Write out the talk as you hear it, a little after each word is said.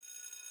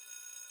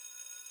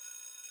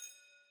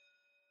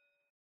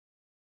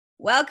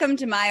Welcome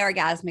to My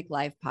Orgasmic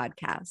Life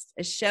podcast,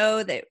 a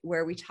show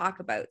where we talk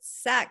about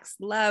sex,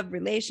 love,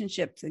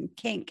 relationships, and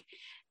kink.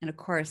 And of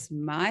course,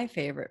 my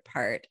favorite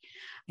part,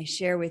 I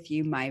share with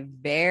you my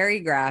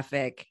very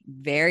graphic,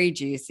 very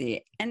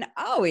juicy, and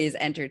always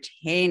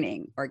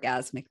entertaining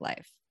orgasmic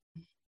life.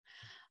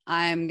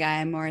 I'm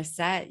Gaia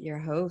Morissette, your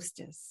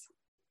hostess,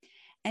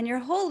 and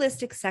your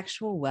holistic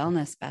sexual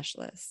wellness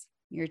specialist,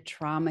 your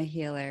trauma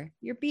healer,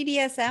 your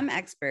BDSM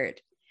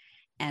expert,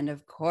 and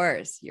of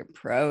course, your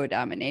pro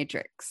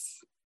dominatrix.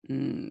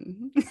 The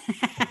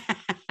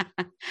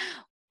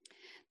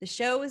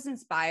show is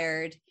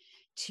inspired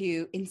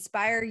to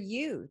inspire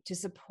you to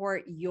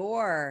support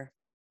your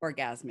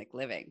orgasmic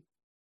living.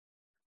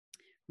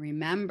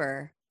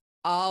 Remember,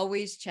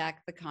 always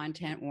check the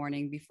content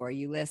warning before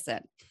you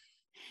listen,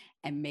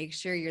 and make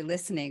sure you're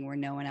listening where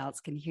no one else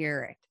can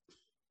hear it,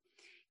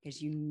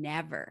 because you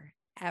never,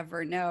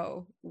 ever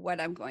know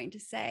what I'm going to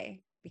say,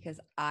 because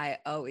I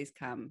always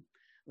come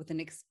with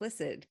an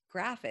explicit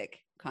graphic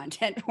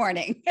content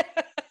warning.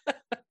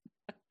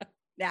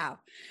 Now,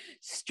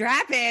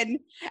 strap in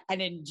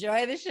and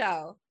enjoy the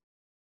show.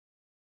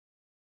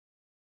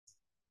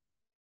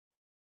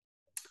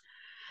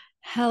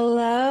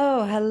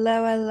 Hello.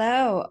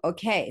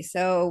 Okay,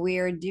 so we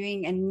are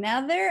doing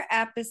another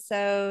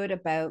episode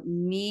about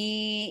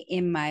me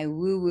in my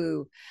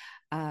woo-woo,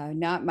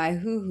 not my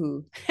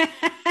hoo-hoo.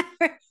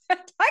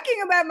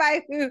 Talking about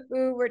my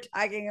hoo-hoo, we're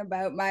talking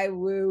about my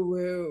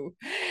woo-woo.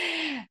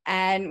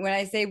 And when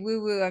I say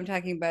woo-woo, I'm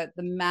talking about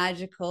the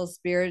magical,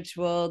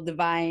 spiritual,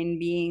 divine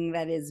being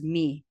that is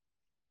me.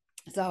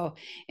 So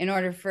in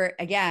order for,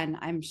 again,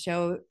 I'm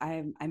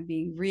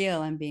being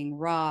real, I'm being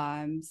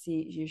raw,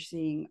 you're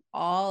seeing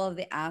all of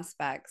the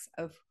aspects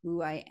of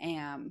who I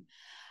am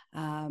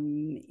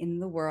in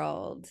the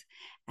world,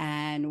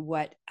 and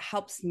what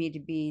helps me to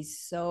be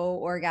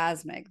so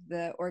orgasmic,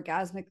 the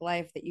orgasmic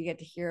life that you get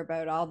to hear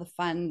about, all the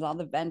fun, all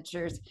the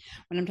ventures,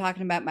 when I'm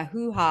talking about my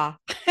hoo-ha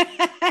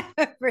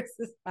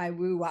versus my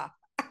woo-wah.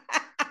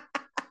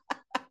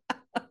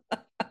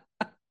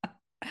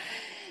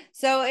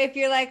 So if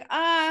you're like,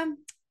 that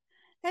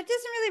doesn't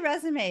really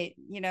resonate,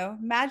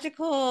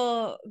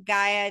 magical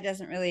Gaia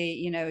doesn't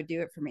really,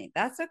 do it for me.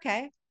 That's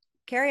okay.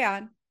 Carry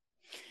on.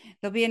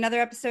 There'll be another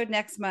episode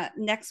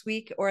next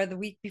week, or the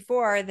week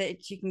before,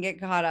 that you can get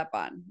caught up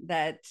on,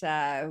 that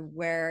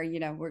where,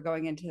 we're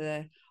going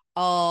into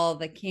all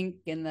the kink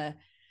and the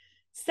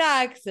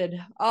sex and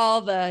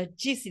all the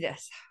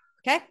juiciness.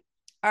 Okay.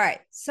 All right.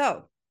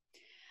 So,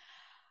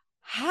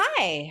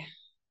 hi,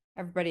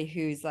 everybody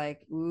who's like,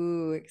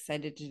 ooh,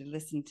 excited to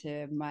listen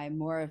to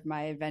more of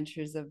my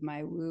adventures of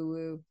my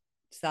woo-woo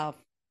self.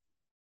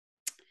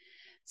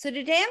 So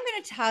today I'm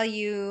going to tell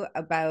you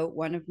about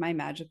one of my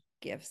magic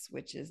gifts,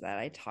 which is that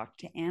I talk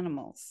to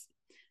animals.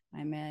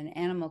 I'm an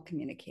animal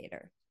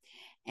communicator.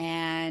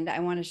 And I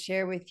want to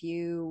share with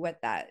you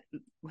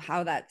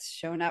how that's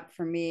shown up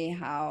for me,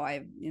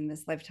 in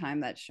this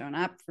lifetime that's shown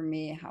up for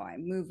me, how I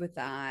move with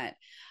that,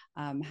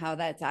 how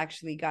that's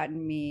actually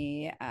gotten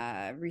me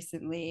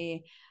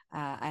recently.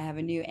 I have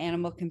a new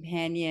animal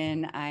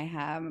companion.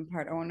 I'm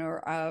part owner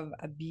of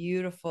a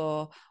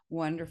beautiful,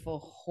 wonderful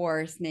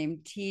horse named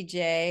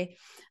TJ,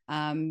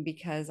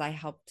 because I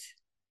helped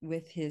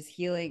with his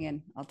healing,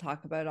 and I'll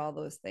talk about all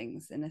those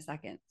things in a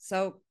second.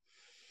 So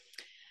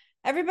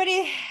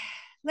everybody,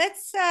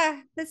 let's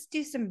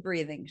do some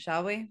breathing,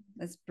 shall we?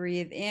 Let's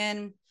breathe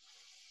in,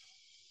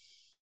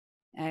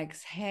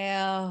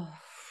 exhale.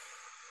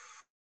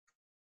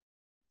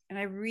 And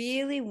I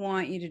really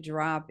want you to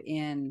drop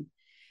in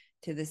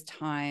to this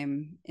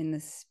time in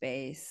this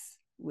space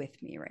with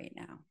me right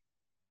now.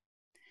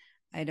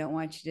 I don't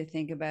want you to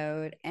think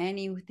about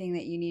anything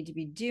that you need to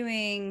be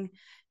doing.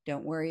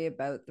 Don't worry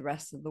about the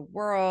rest of the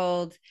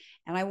world.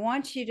 And I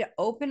want you to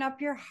open up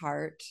your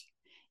heart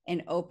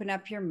and open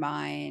up your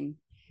mind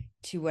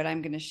to what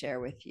I'm going to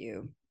share with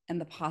you and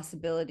the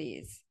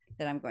possibilities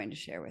that I'm going to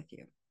share with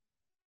you.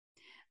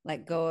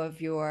 Let go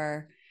of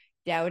your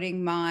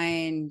doubting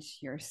mind,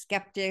 your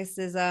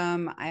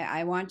skepticism.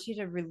 I want you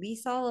to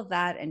release all of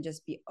that and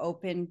just be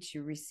open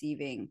to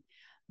receiving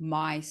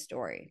my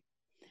story.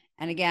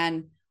 And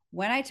again,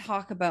 when I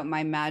talk about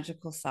my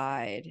magical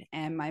side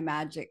and my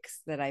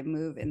magics that I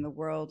move in the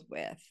world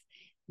with,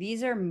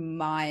 these are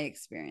my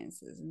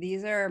experiences.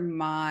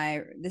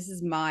 This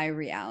is my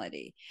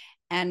reality.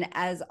 And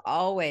as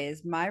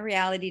always, my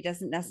reality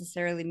doesn't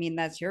necessarily mean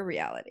that's your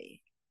reality,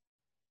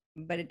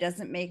 but it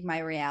doesn't make my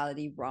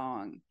reality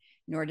wrong,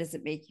 nor does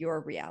it make your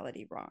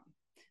reality wrong.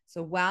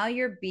 So while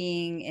you're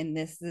being in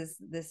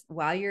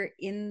while you're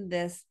in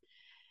this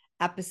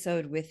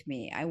episode with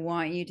me, I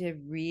want you to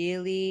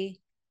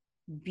really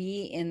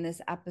be in this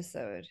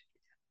episode.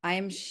 I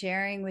am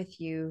sharing with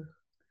you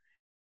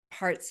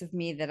parts of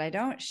me that I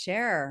don't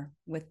share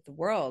with the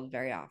world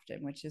very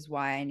often, which is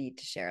why I need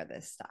to share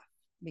this stuff,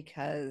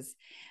 because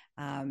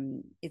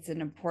it's an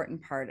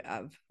important part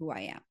of who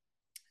I am.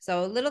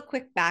 So a little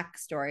quick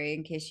backstory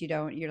in case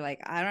you're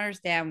like, I don't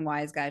understand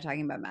why is guy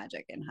talking about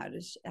magic and how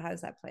does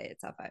that play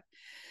itself out?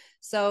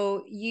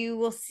 So you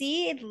will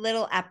see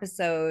little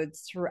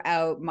episodes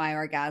throughout my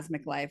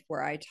orgasmic life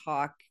where I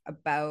talk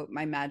about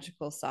my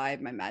magical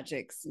side, my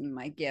magics and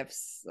my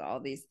gifts,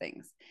 all these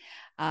things.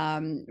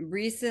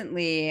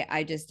 Recently,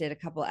 I just did a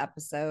couple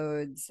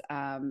episodes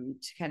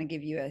to kind of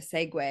give you a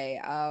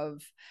segue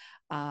of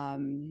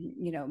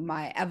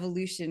my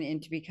evolution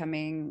into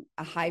becoming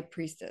a high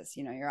priestess.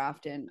 You'll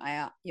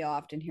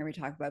often hear me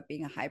talk about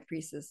being a high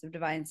priestess of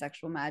divine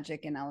sexual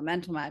magic and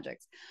elemental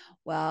magics.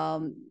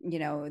 Well,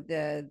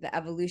 the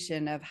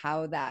evolution of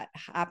how that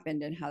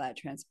happened and how that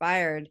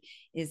transpired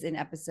is in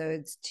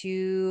episodes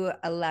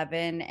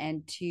 211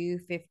 and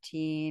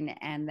 215,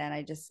 and then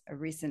a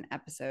recent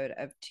episode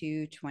of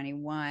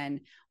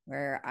 221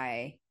 where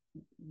I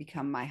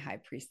become my high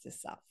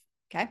priestess self.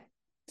 Okay,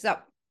 so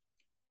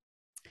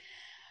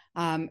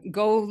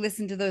go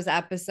listen to those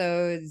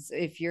episodes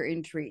if you're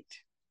intrigued.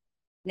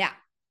 Now,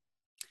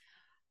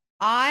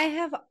 I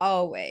have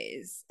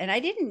always, and I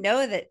didn't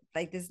know that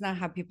like this is not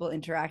how people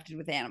interacted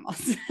with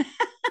animals.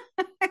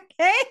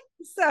 Okay.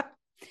 So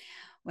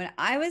when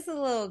I was a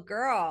little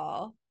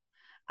girl,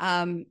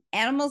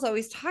 animals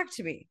always talked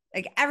to me.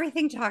 Like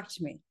everything talked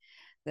to me.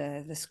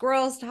 The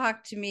squirrels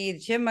talked to me, the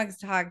chipmunks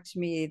talked to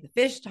me, the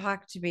fish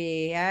talked to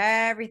me,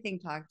 everything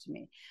talked to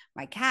me.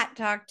 My cat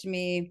talked to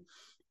me.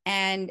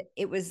 And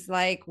it was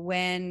like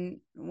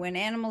when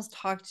animals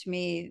talk to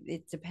me,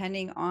 it's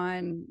depending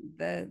on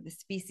the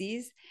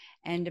species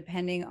and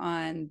depending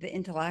on the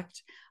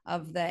intellect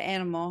of the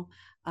animal.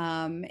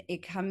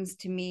 It comes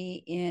to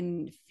me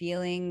in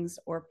feelings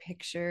or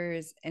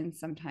pictures and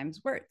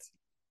sometimes words.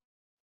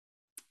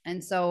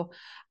 And so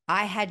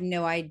I had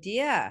no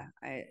idea.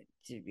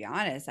 To be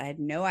honest, I had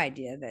no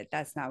idea that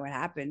that's not what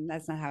happened.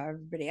 That's not how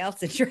everybody else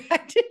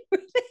interacted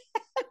with it.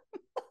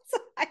 So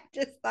I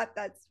just thought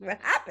that's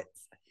what happens.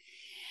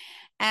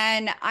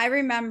 And I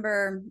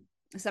remember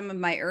some of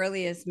my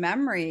earliest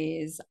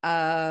memories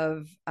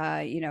of,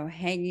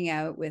 hanging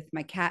out with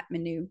my cat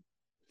Manu.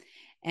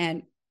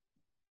 And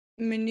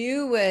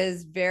Manu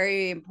was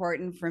very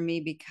important for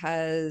me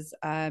because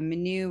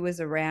Manu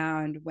was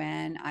around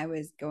when I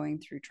was going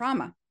through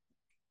trauma.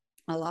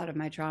 A lot of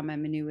my trauma,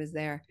 Manu was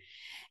there.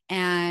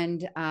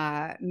 And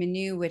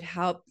Manu would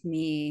help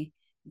me,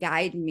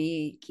 guide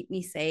me, keep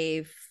me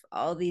safe,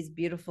 all these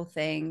beautiful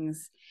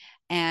things.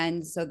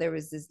 And so there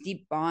was this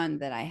deep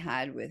bond that I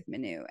had with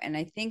Manu. And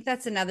I think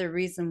that's another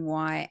reason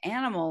why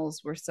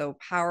animals were so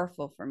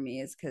powerful for me,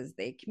 is because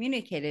they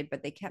communicated,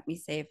 but they kept me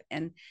safe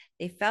and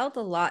they felt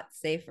a lot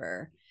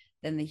safer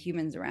than the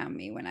humans around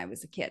me when I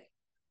was a kid.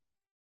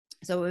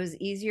 So it was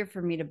easier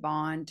for me to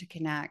bond, to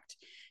connect,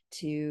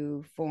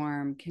 to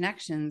form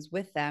connections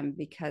with them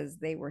because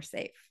they were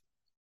safe.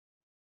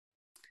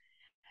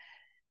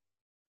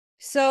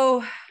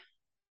 So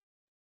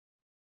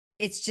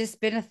it's just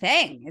been a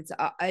thing.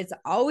 It's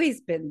always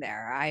been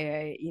there.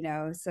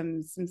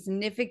 Some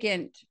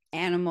significant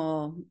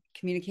animal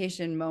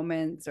communication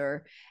moments,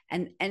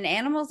 and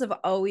animals have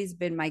always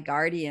been my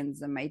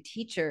guardians and my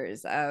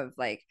teachers of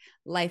like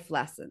life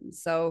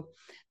lessons. So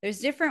there's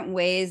different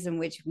ways in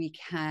which we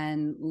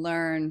can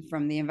learn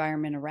from the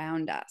environment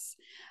around us.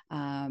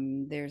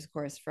 There's of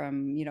course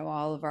from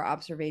all of our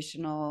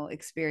observational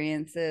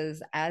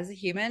experiences as a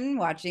human,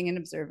 watching and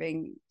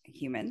observing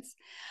humans,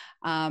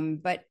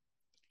 but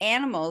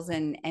animals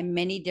and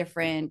many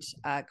different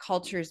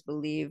cultures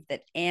believe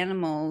that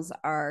animals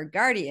are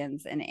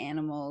guardians and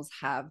animals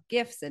have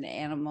gifts and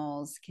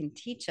animals can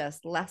teach us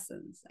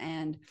lessons.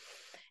 And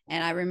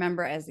I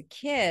remember as a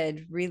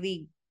kid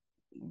really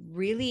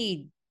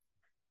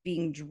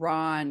being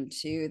drawn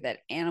to that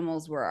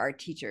animals were our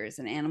teachers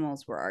and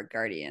animals were our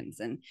guardians.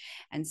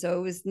 And so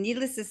it was,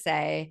 needless to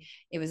say,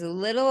 it was a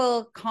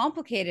little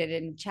complicated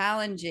and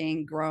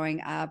challenging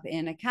growing up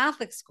in a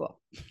Catholic school.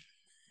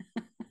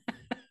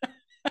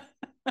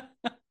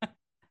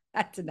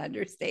 That's an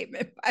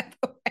understatement, by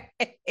the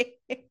way.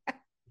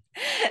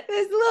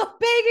 This little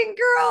pagan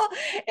girl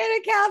in a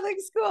Catholic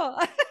school.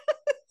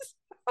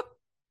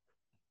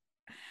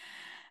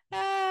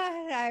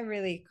 I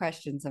really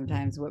question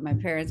sometimes what my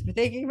parents were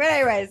thinking. But,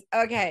 anyways,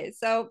 okay.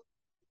 So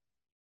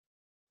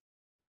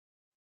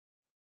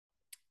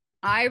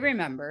I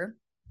remember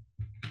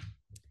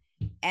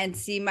and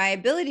see my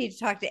ability to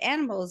talk to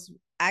animals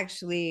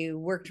actually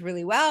worked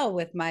really well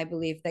with my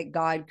belief that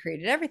God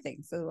created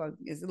everything. So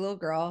as a little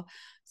girl,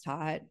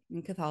 taught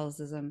in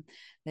Catholicism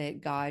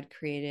that God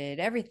created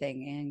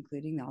everything,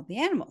 including all the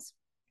animals.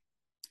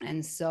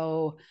 And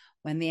so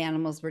when the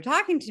animals were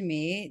talking to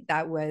me,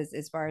 that was,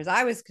 as far as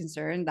I was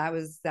concerned, that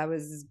was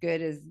as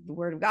good as the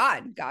word of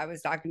God. God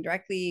was talking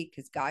directly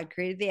because God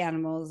created the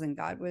animals, and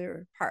God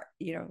were part,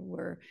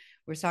 we're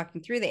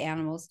talking through the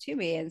animals to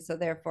me. And so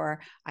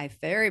therefore I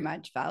very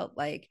much felt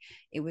like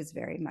it was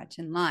very much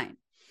in line.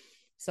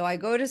 So I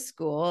go to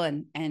school,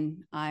 and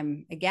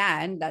I'm,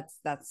 again,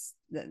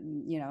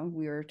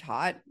 we were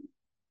taught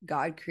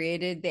God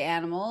created the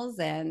animals,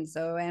 and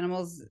so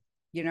animals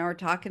or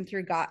talking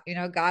through God,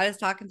 God is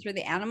talking through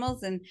the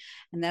animals, and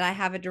then I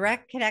have a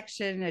direct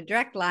connection, a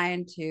direct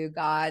line to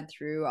God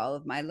through all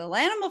of my little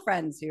animal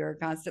friends who are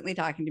constantly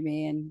talking to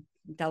me and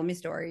telling me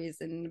stories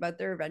and about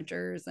their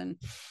adventures, and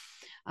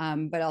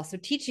but also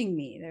teaching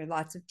me. There are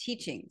lots of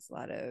teachings, a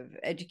lot of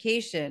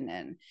education,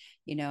 and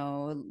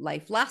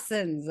life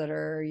lessons that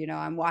are,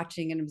 I'm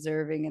watching and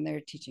observing, and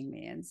they're teaching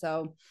me. And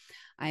so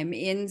I'm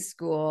in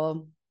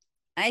school.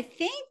 I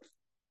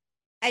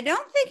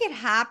don't think it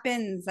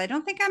happens. I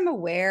don't think I'm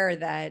aware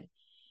that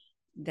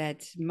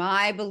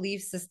my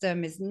belief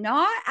system is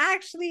not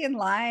actually in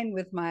line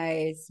with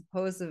my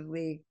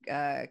supposedly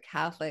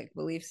Catholic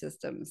belief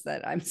systems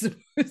that I'm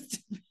supposed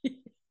to be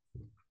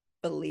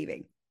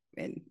believing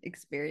and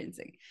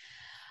experiencing.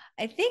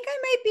 I think I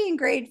might be in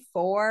grade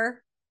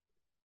 4,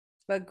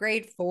 but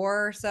grade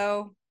 4 or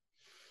so,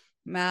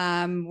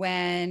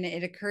 when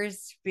it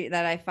occurs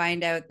that I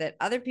find out that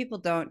other people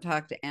don't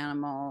talk to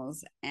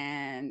animals.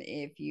 And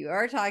if you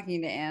are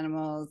talking to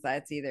animals,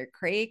 that's either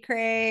cray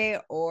cray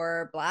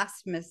or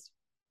blasphemous.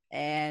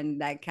 And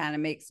that kind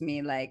of makes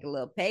me like a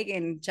little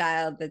pagan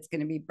child that's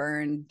going to be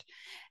burned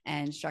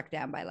and struck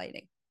down by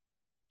lightning.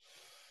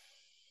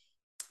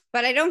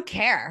 But I don't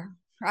care.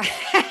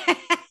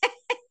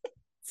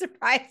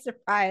 Surprise,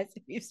 surprise.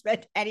 If you've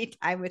spent any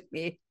time with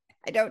me,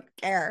 I don't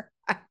care.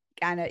 I'm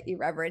kind of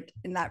irreverent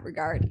in that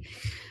regard,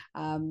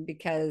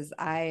 because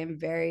I am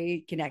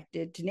very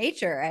connected to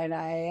nature, and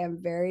I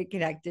am very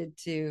connected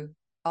to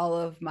all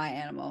of my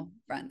animal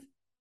friends.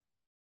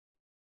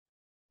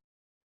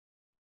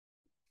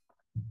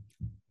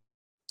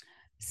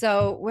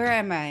 So where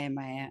am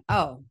I?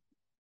 Oh,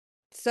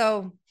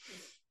 so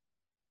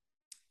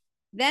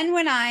then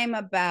when I'm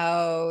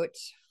about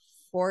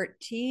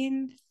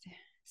 14,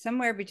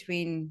 somewhere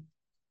between,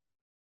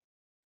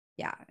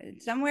 yeah,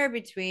 somewhere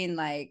between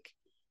like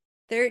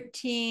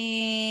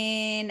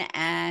 13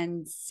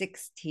 and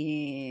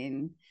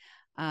 16,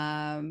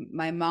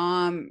 my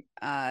mom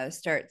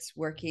starts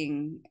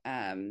working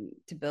help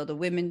to build a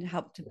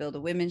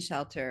women's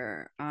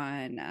shelter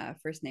on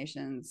First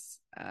Nations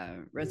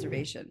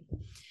reservation.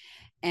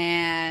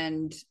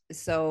 And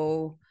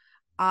so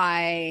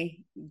I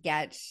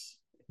get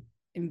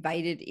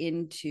invited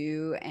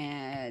into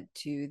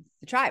to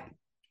the tribe,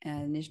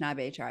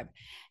 Anishinaabe tribe,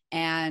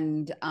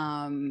 and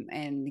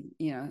kind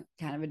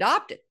of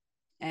adopted.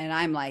 And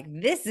I'm like,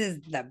 this is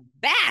the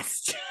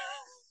best.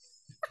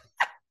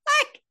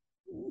 Like,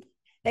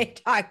 they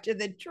talk to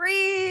the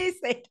trees,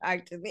 they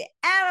talk to the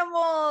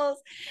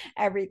animals,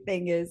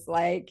 everything is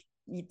like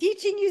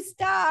teaching you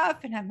stuff.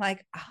 And I'm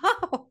like,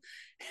 oh,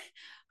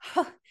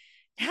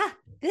 yeah,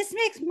 this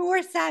makes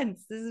more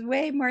sense. This is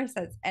way more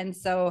sense. And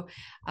so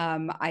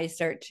I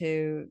start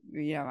to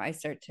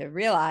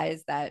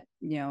realize that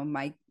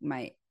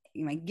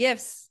my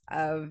gifts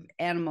of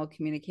animal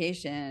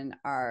communication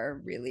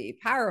are really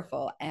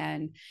powerful.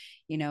 And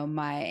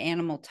my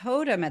animal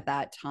totem at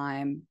that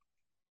time,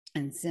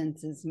 and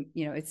since is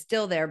it's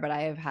still there, but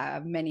I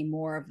have many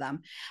more of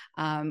them,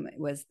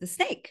 was the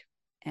snake.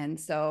 And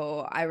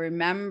so I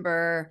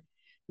remember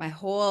my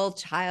whole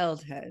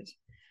childhood,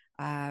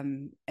 I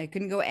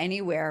couldn't go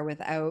anywhere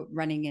without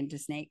running into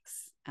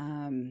snakes.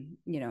 And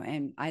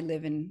I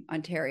live in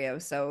Ontario,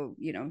 so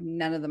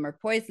none of them are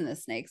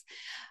poisonous snakes,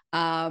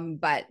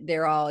 but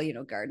they're all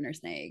gardener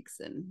snakes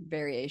and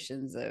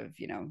variations of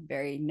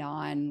very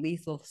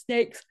non-lethal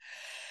snakes.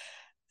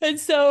 And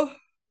so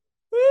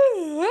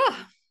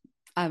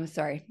I'm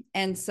sorry.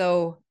 And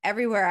so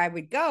everywhere I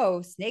would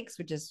go, snakes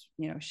would just,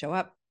 show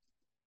up.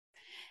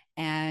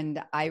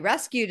 And I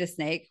rescued a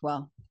snake.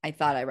 Well, I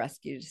thought I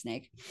rescued a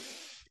snake.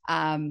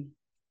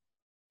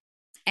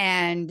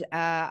 And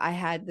I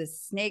had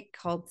this snake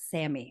called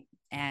Sammy,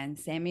 and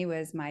Sammy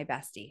was my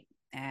bestie.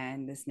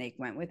 And the snake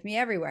went with me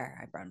everywhere.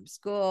 I brought him to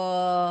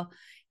school.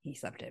 He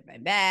slept in my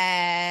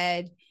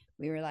bed.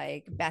 We were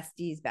like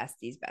besties,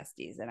 besties,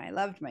 besties. And I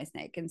loved my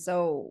snake. And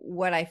so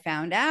what I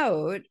found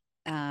out,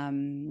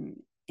 in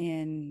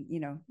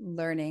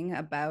learning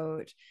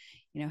about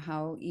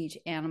how each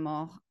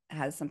animal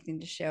has something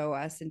to show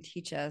us and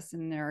teach us,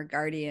 and there are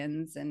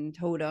guardians and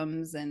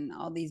totems and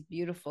all these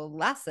beautiful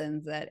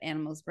lessons that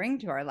animals bring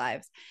to our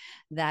lives,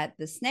 that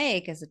the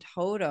snake as a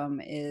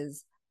totem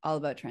is all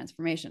about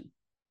transformation.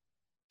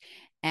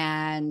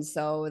 And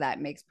so that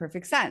makes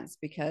perfect sense,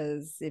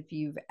 because if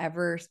you've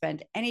ever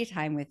spent any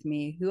time with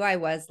me, who I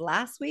was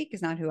last week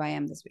is not who I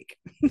am this week.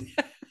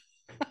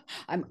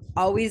 I'm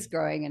always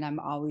growing and I'm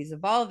always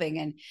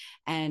evolving.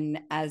 And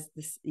as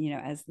this,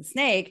 as the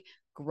snake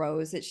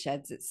grows, it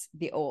sheds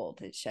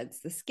it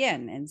sheds the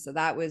skin. And so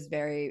that was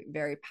very,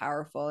 very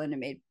powerful. And it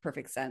made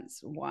perfect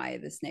sense why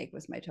the snake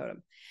was my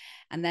totem.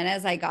 And then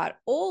as I got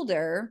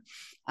older,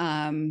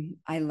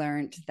 I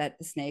learned that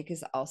the snake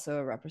is also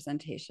a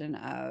representation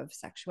of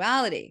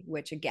sexuality,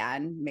 which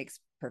again makes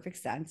perfect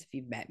sense if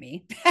you've met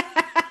me.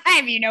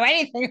 If you know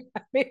anything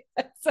about me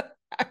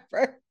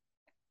whatsoever.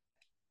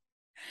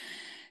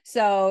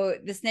 So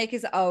the snake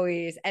is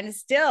always, and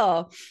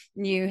still,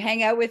 you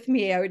hang out with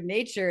me out in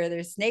nature,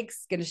 there's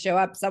snakes going to show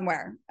up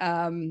somewhere.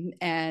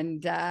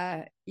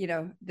 The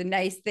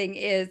nice thing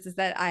is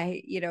that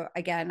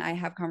again, I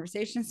have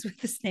conversations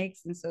with the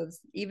snakes. And so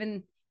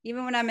even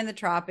when I'm in the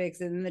tropics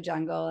and in the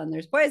jungle and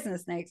there's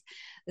poisonous snakes,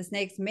 the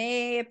snakes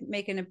may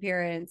make an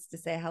appearance to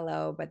say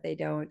hello, but they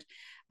don't,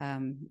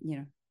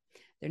 they're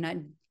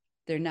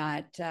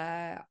not,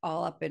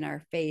 all up in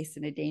our face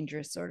in a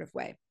dangerous sort of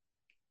way.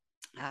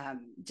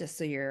 Just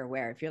so you're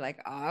aware, if you're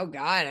like, oh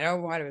God,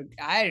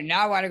 I do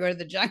not want to go to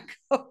the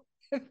jungle.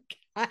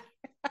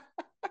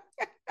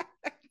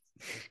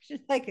 She's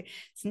like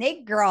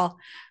snake girl.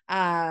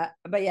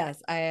 But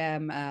yes, I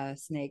am a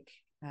snake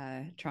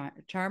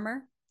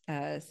charmer.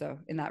 So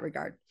in that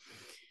regard,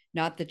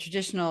 not the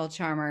traditional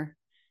charmer,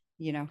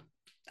 in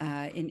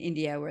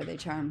India where they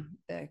charm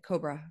the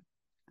cobra.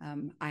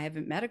 I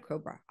haven't met a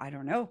cobra. I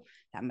don't know.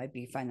 That might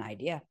be a fun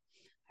idea.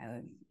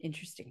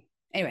 Interesting.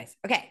 Anyways,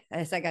 okay.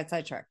 I got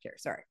sidetracked here.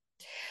 Sorry.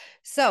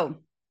 So,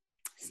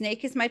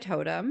 snake is my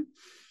totem,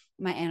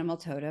 my animal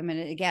totem. And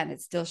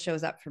it still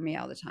shows up for me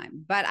all the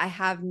time. But I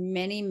have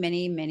many,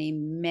 many, many,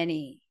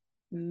 many,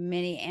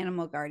 many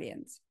animal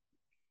guardians.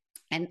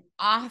 And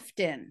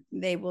often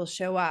they will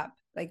show up,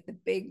 like the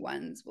big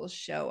ones will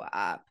show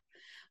up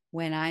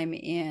when I'm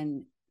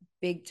in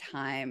big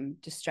time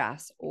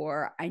distress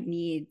or I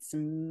need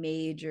some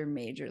major,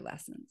 major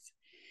lessons,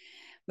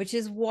 which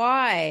is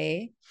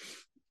why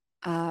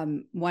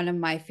one of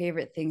my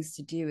favorite things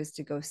to do is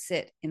to go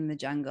sit in the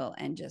jungle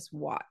and just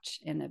watch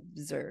and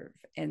observe.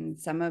 And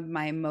some of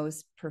my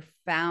most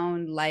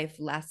profound life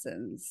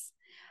lessons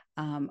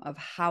of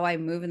how I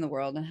move in the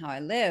world and how I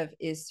live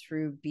is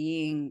through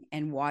being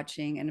and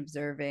watching and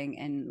observing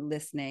and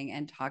listening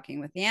and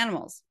talking with the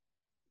animals.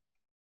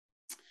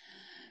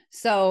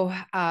 So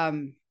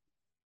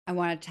I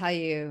want to tell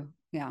you,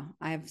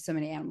 I have so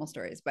many animal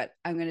stories, but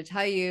I'm going to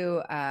tell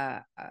you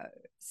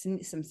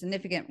some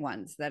significant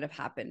ones that have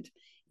happened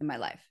in my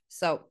life.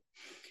 So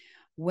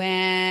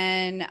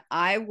when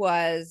I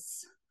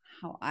was,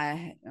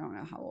 I don't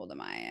know how old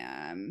am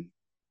I?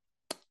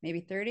 Maybe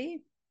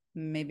 30,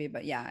 maybe,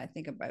 but yeah, I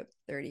think about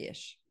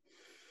 30-ish.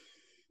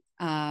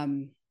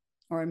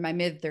 Or in my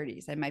mid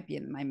 30s. I might be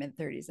in my mid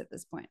 30s at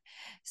this point.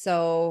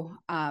 So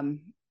a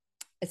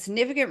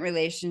significant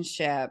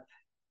relationship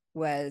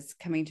was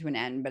coming to an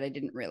end, but I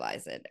didn't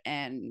realize it.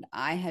 And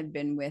I had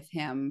been with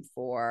him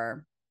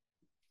for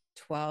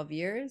 12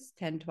 years,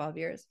 10, 12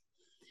 years.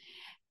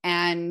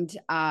 And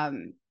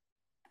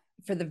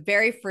for the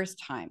very first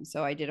time,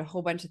 so I did a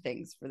whole bunch of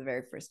things for the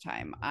very first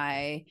time.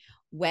 I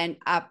went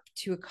up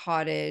to a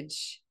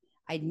cottage.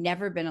 I'd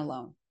never been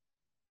alone.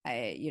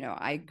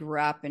 I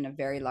grew up in a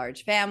very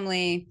large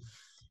family.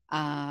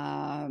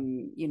 I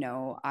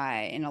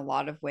in a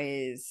lot of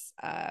ways,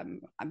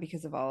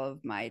 because of all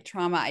of my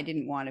trauma, I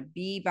didn't want to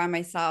be by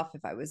myself.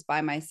 If I was by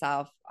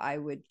myself, I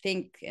would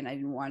think, and I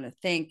didn't want to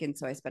think. And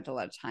so I spent a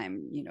lot of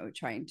time,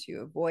 trying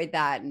to avoid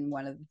that. And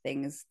one of the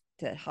things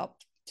to help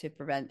to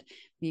prevent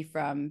me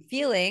from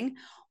feeling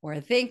or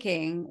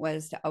thinking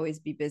was to always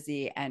be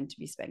busy and to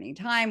be spending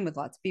time with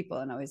lots of people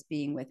and always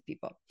being with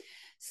people.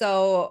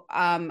 So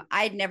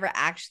I'd never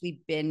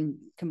actually been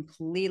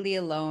completely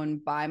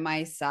alone by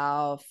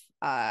myself,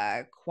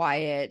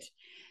 quiet.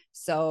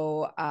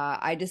 So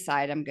I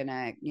decided I'm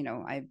gonna,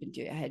 I had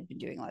been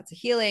doing lots of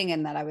healing,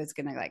 and that I was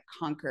gonna like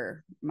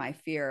conquer my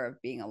fear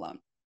of being alone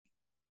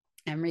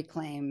and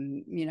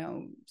reclaim,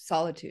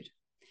 solitude.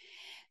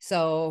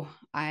 So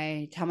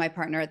I tell my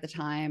partner at the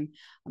time,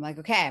 I'm like,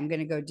 okay, I'm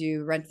gonna go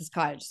rent this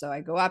cottage. So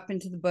I go up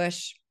into the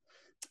bush,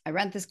 I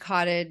rent this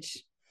cottage.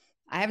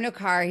 I have no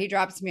car. He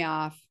drops me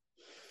off,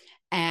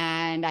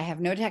 and I have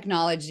no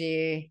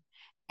technology.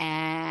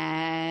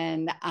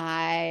 And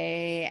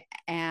I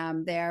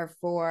am there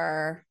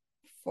for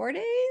 4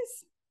 days.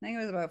 I think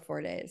it was about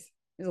 4 days.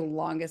 It was the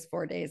longest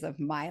 4 days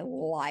of my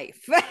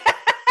life.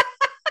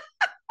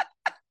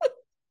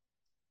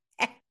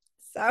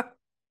 So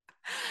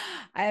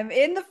I'm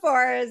in the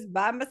forest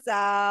by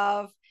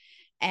myself.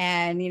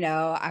 And,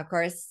 of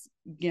course,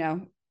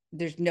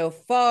 there's no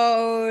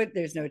phone,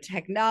 there's no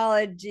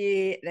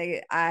technology.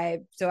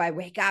 So I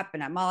wake up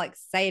and I'm all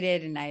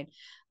excited, and I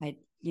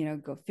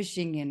go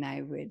fishing, and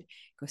I would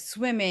go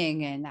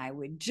swimming, and I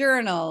would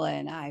journal,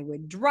 and I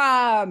would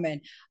drum,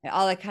 and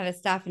all that kind of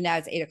stuff. And now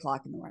it's 8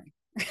 o'clock in the morning.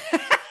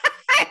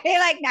 I feel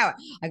like now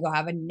I go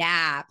have a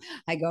nap,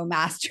 I go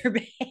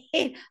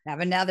masturbate,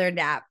 have another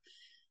nap.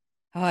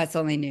 Oh, it's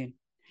only noon.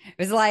 It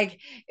was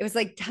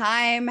like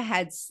time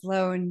had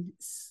slowed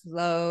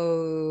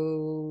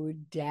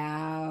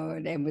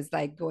down and was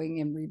like going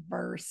in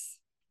reverse.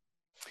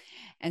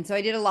 And so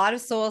I did a lot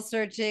of soul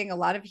searching, a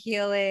lot of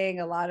healing,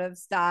 a lot of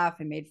stuff.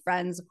 I made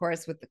friends, of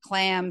course, with the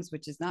clams,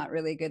 which is not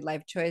really a good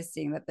life choice,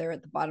 seeing that they're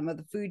at the bottom of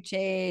the food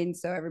chain.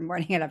 So every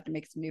morning I'd have to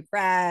make some new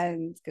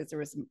friends because there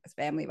was a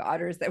family of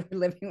otters that were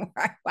living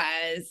where I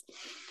was.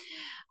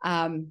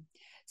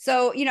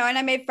 So, and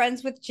I made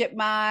friends with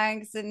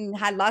chipmunks and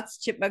had lots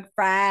of chipmunk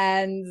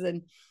friends.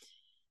 And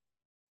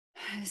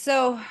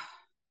so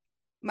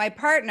my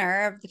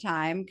partner of the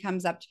time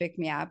comes up to pick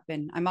me up,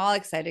 and I'm all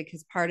excited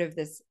because part of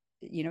this,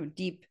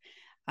 deep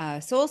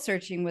soul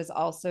searching was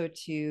also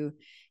to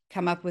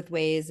come up with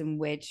ways in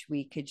which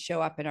we could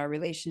show up in our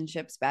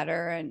relationships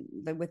better and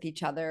with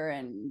each other,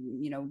 and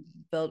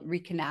build,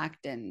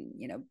 reconnect, and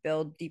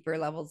build deeper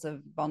levels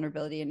of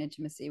vulnerability and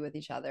intimacy with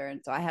each other.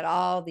 And so I had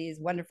all these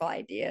wonderful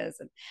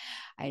ideas, and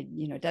I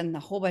done a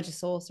whole bunch of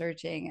soul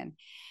searching,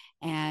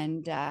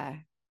 and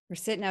we're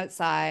sitting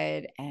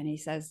outside, and he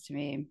says to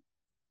me,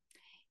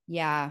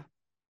 yeah,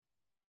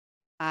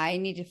 I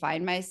need to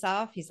find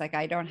myself. He's like,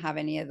 I don't have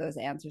any of those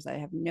answers. I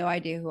have no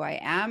idea who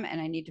I am,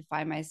 and I need to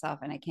find myself,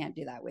 and I can't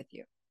do that with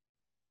you.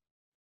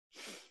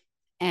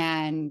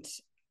 And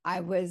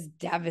I was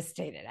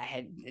devastated.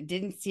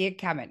 Didn't see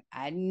it coming.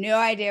 I had no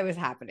idea it was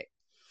happening.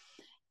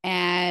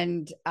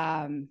 And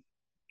so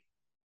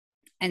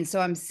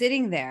I'm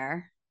sitting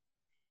there,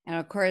 and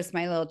of course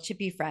my little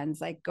chippy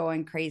friends like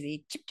going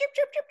crazy, chip chip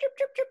chip chip chip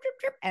chip chip chip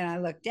chip. And I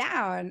look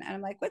down, and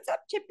I'm like, "What's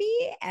up,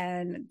 Chippy?"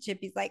 And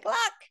Chippy's like, "Look."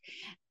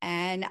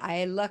 And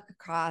I look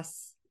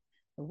across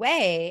the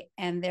way,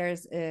 and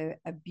there's a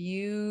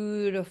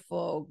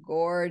beautiful,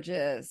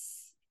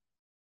 gorgeous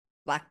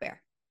black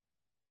bear.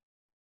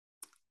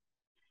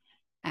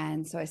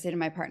 And so I say to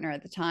my partner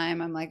at the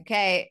time, I'm like,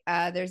 okay,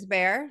 there's a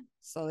bear.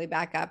 Slowly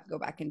back up, go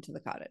back into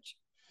the cottage.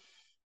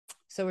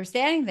 So we're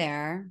standing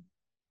there.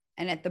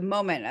 And at the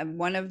moment,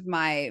 one of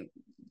my,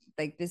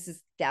 like, this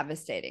is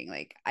devastating.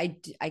 Like,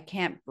 I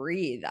can't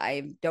breathe.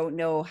 I don't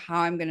know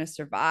how I'm going to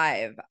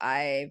survive.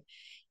 I've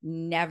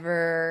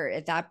never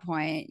at that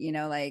point,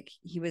 like,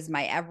 he was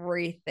my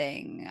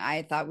everything.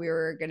 I thought we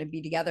were going to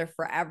be together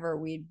forever.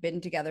 We'd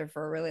been together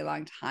for a really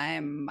long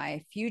time.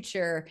 My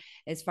future,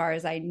 as far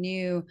as I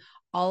knew,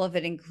 all of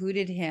it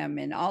included him,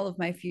 and all of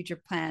my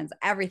future plans,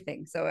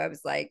 everything. So I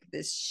was like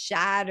this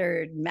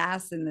shattered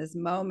mess in this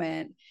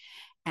moment.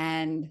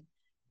 And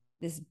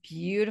this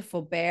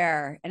beautiful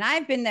bear, and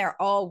I've been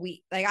there all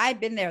week. Like,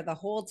 I've been there the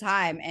whole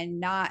time,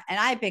 and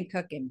I've been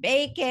cooking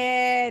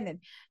bacon, and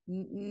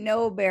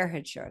no bear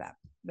had showed up,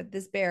 but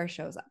this bear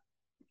shows up,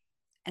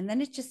 and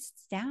then it just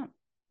sits down.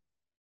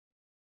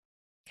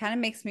 Kind of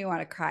makes me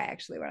want to cry,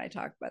 actually, when I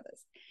talk about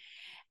this.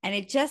 And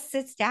it just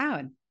sits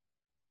down,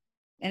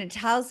 and it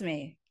tells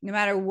me, no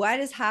matter what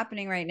is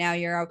happening right now,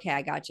 you're okay.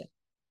 I got you.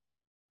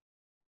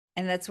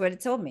 And that's what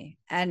it told me.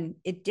 And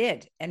it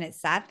did. And it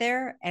sat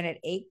there, and it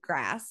ate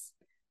grass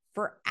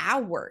for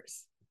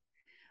hours.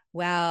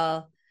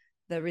 Well,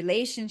 the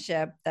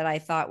relationship that I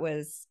thought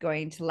was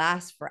going to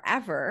last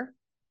forever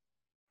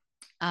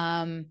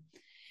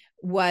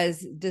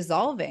was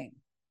dissolving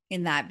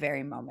in that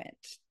very moment.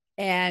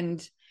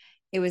 And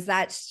it was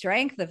that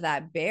strength of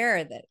that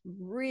bear that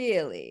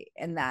really,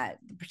 and that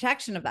the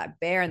protection of that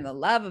bear and the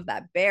love of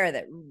that bear,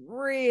 that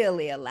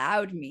really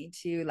allowed me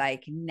to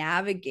like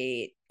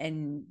navigate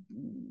and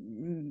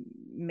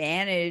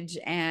manage.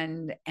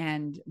 And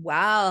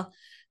while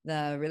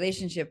the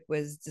relationship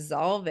was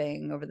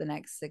dissolving over the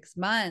next 6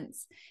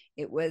 months,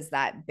 it was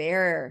that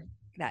bear,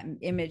 that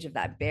image of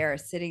that bear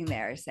sitting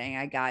there saying,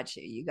 I got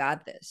you, you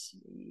got this,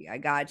 I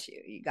got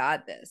you, you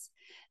got this,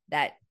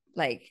 that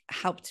like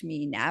helped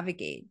me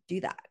navigate, do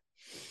that.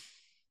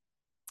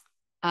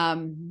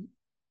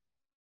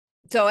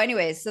 So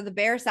anyways, so the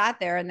bear sat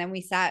there, and then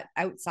we sat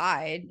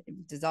outside,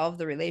 dissolved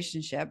the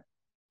relationship,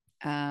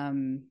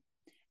 and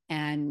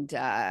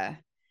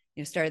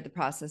started the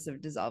process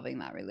of dissolving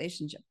that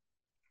relationship.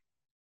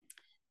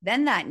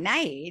 Then that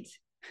night,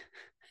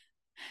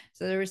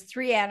 so there was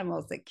 3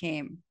 animals that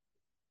came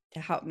to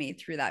help me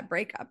through that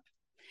breakup.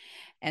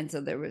 And so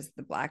there was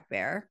the black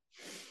bear.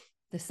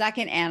 The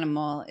second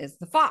animal is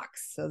the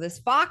fox. So this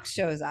fox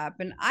shows up,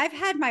 and I've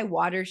had my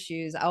water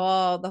shoes the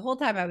whole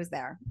time I was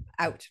there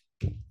out,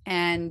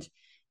 and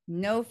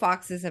no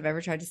foxes have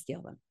ever tried to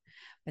steal them.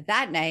 But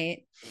that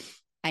night,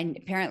 I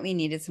apparently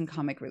needed some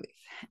comic relief.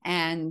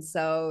 And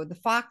so the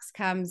fox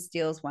comes,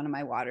 steals one of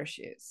my water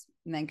shoes,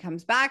 and then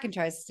comes back and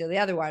tries to steal the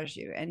other water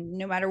shoe. And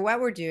no matter what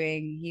we're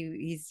doing,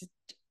 he's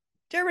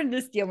determined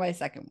to steal my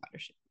second water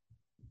shoe.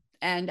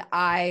 And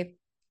I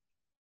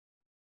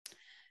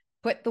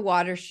put the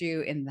water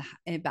shoe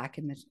back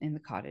in the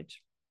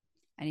cottage,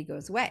 and he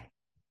goes away.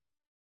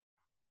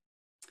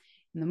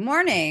 In the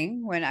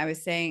morning, when I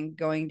was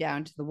going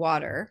down to the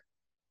water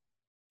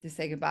to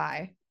say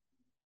goodbye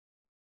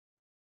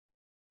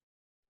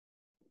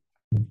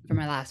for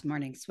my last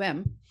morning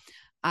swim,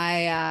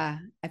 I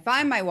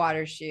find my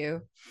water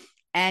shoe,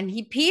 and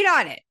he peed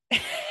on it,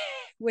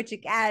 which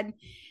again,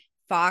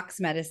 fox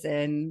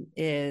medicine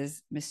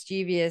is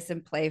mischievous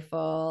and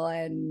playful,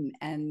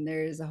 and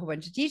there's a whole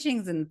bunch of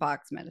teachings in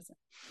fox medicine.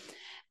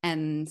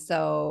 And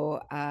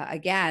so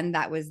again,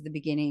 that was the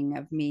beginning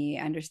of me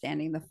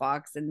understanding the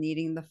fox and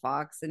needing the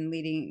fox and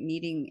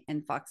needing,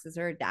 and foxes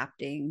are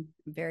adapting,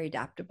 very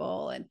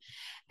adaptable.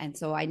 And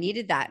so I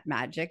needed that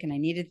magic, and I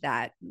needed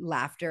that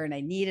laughter, and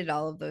I needed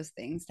all of those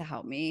things to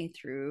help me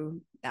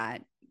through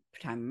that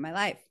time in my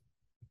life.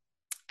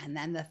 And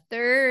then the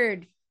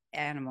third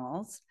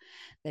animals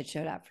that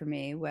showed up for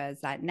me was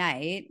that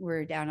night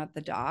we're down at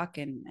the dock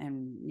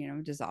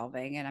and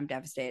dissolving, and I'm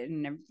devastated,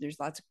 and there's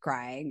lots of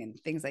crying and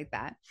things like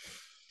that.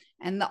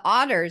 And the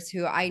otters,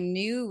 who I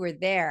knew were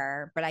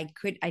there, but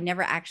I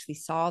never actually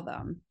saw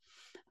them.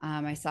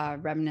 I saw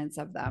remnants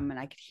of them and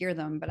I could hear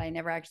them, but I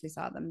never actually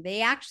saw them.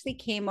 They actually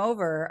came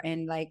over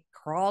and like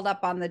crawled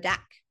up on the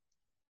deck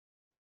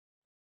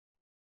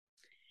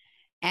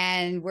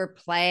and we're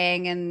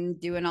playing and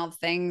doing all the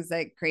things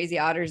that crazy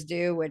otters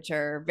do, which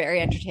are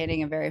very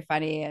entertaining and very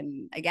funny.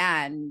 And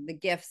again, the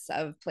gifts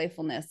of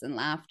playfulness and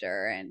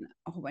laughter and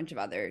a whole bunch of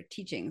other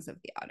teachings of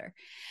the otter.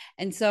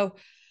 And so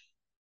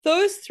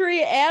those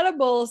three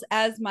animals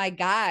as my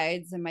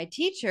guides and my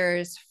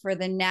teachers for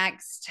the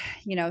next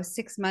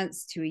 6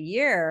 months to a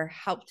year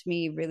helped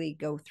me really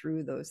go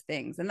through those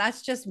things. And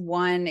that's just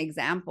one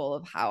example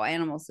of how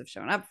animals have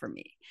shown up for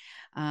me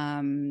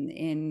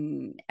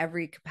in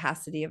every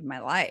capacity of my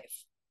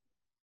life.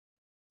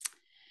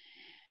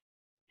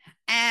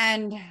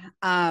 And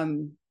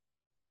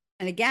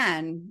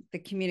again, the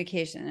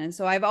communication. And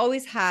so I've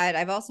always had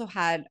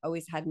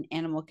an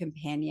animal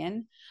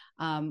companion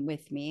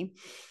with me.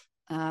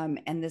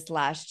 And this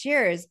last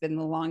year has been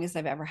the longest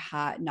I've ever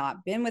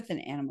not been with an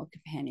animal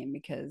companion,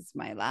 because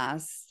my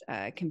last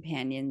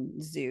companion,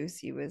 Zeus,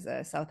 he was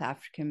a South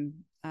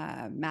African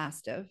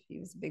Mastiff. He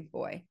was a big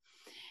boy.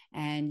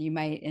 And you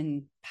might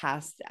in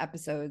past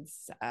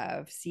episodes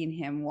have seen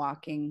him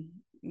walking,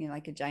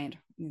 like a giant,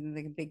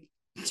 like a big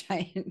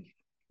giant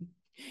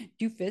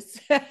doofus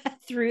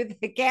through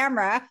the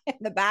camera in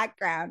the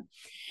background.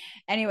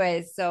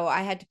 Anyways, so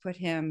I had to put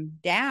him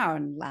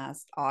down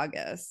last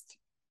August.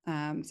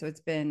 So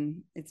it's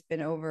been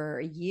over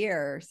a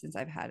year since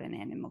I've had an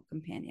animal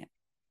companion.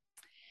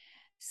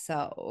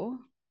 So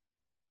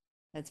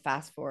let's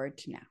fast forward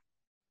to now.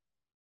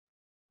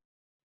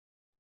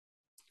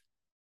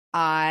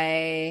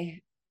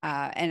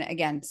 And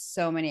again,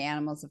 so many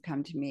animals have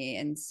come to me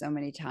in so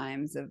many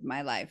times of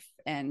my life,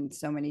 and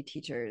so many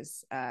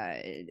teachers.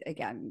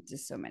 Again,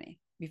 just so many.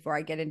 Before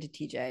I get into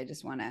TJ, I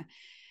just want to.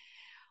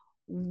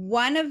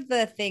 One of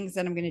the things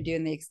that I'm going to do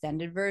in the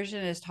extended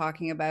version is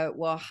talking about,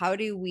 well, how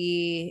do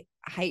we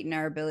heighten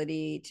our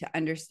ability to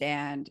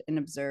understand and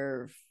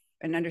observe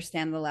and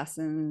understand the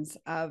lessons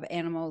of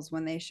animals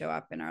when they show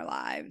up in our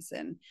lives,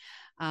 and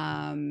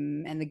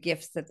the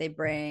gifts that they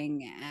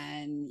bring.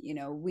 And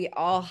we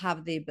all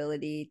have the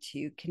ability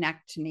to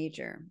connect to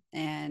nature,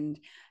 and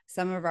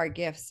some of our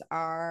gifts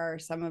are,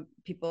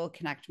 people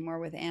connect more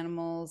with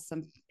animals,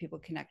 some people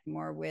connect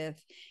more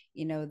with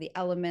the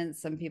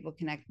elements, some people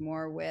connect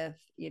more with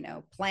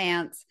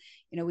plants.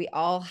 We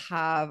all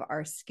have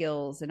our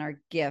skills and our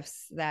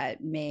gifts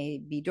that may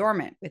be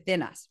dormant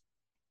within us.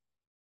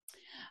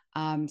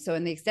 So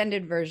in the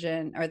extended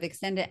version, or the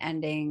extended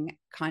ending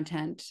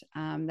content,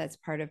 that's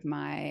part of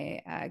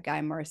my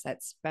Guy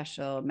Morissette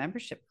special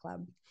membership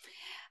club,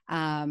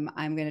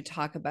 I'm going to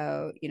talk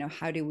about,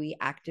 how do we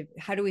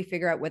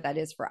figure out what that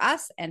is for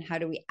us, and how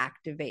do we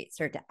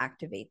start to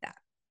activate that.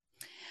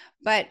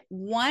 But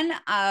one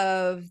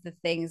of the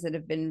things that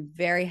have been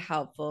very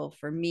helpful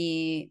for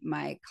me,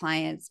 my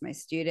clients, my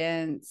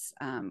students,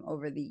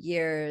 over the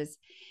years,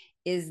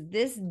 is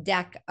this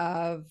deck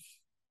of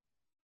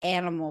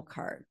animal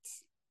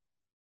cards.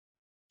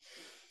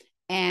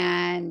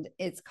 And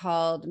it's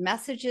called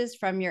Messages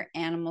from Your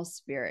Animal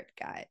Spirit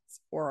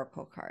Guides,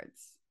 Oracle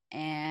Cards.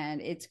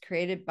 And it's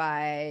created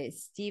by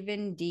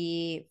Stephen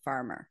D.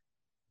 Farmer.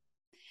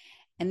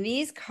 And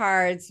these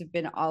cards have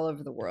been all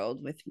over the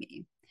world with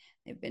me.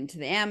 They've been to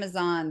the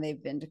Amazon,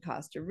 they've been to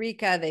Costa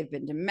Rica, they've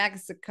been to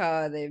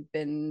Mexico, they've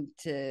been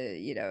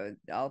to,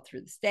 all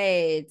through the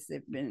States,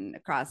 they've been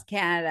across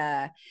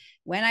Canada.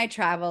 When I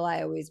travel,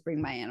 I always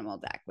bring my animal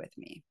deck with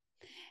me.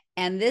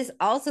 And this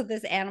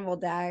animal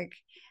deck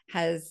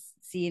has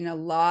seen a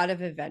lot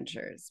of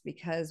adventures,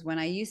 because when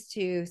I used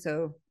to,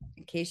 so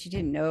in case you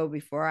didn't know,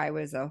 before I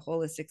was a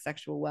holistic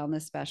sexual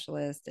wellness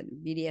specialist and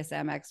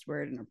BDSM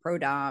expert and a pro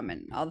dom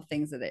and all the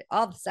things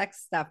all the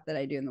sex stuff that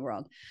I do in the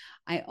world,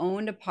 I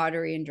owned a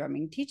pottery and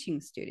drumming teaching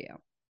studio.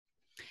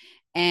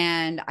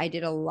 And I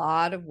did a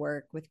lot of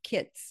work with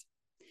kids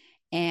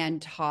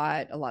and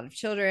taught a lot of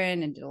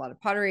children and did a lot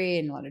of pottery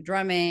and a lot of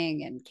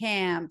drumming and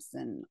camps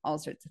and all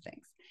sorts of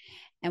things.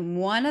 And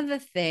one of the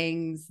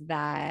things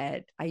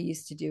that I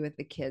used to do with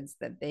the kids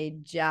that they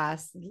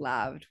just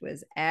loved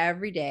was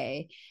every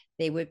day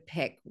they would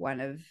pick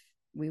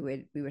we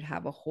would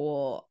have a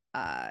whole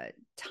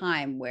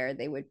time where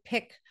they would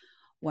pick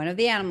one of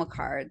the animal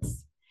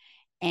cards,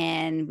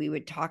 and we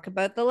would talk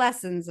about the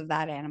lessons of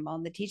that animal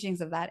and the teachings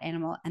of that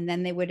animal, and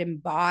then they would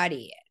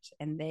embody it,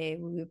 and we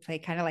would play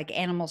kind of like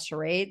animal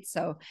charades.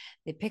 So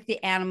they pick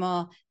the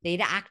animal,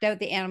 they'd act out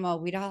the animal,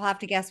 we'd all have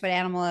to guess what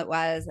animal it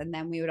was, and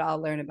then we would all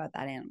learn about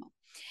that animal.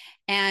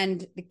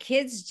 And the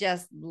kids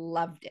just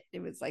loved it.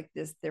 It was like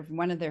they're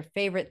one of their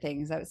favorite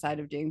things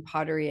outside of doing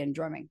pottery and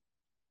drumming.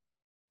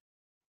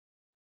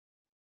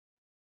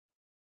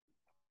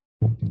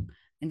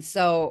 And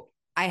so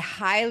I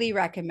highly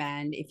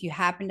recommend, if you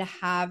happen to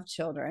have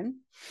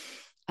children,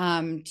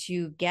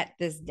 to get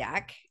this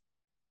deck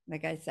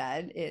Like I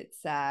said, it's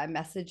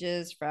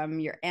messages from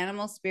your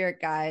animal spirit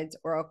guides,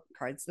 oracle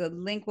cards. The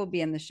link will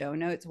be in the show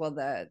notes. Well,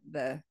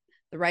 the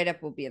write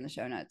up will be in the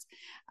show notes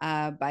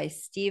by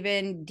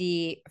Stephen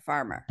D.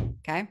 Farmer.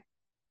 Okay,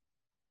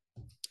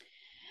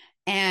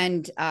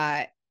 and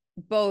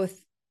both,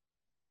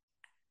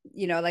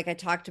 you know, like I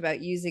talked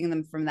about, using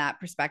them from that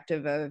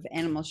perspective of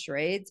animal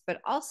charades, but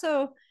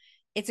also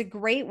it's a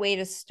great way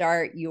to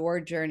start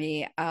your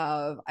journey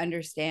of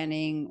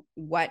understanding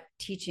what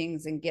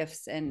teachings and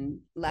gifts and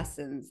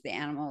lessons the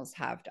animals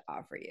have to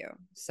offer you.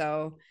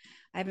 So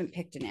I haven't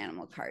picked an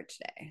animal card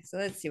today. So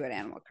let's see what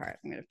animal card.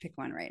 I'm going to pick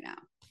one right now.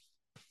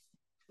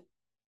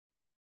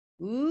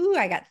 Ooh,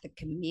 I got the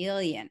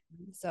chameleon.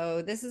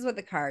 So this is what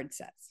the card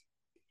says.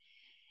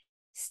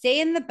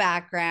 Stay in the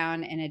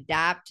background and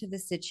adapt to the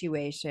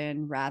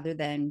situation rather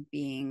than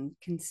being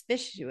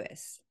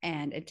conspicuous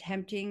and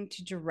attempting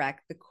to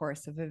direct the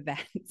course of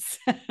events.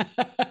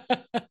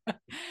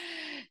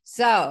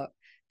 So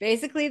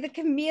basically, the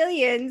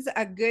chameleon's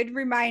a good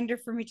reminder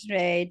for me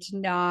today to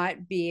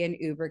not be an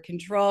uber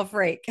control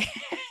freak.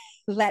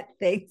 Let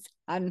things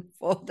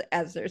unfold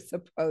as they're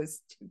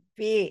supposed to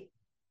be.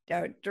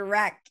 Don't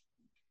direct.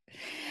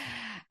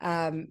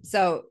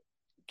 So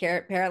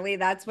apparently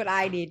that's what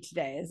I need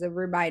today, is a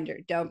reminder.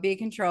 Don't be a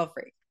control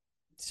freak.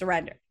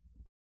 Surrender.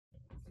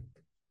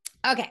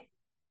 Okay.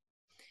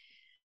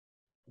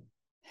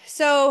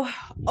 So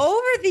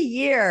over the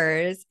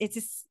years, it's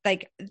just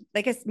like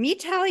it's me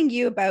telling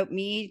you about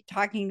me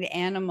talking to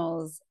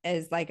animals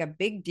is like a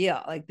big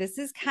deal. Like this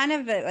is kind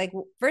of like,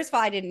 first of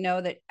all, I didn't know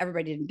that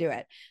everybody didn't do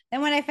it. Then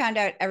when I found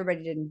out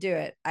everybody didn't do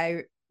it,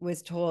 I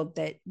was told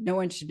that no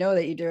one should know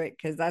that you do it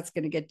because that's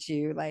going to get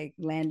you like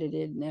landed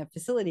in a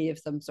facility of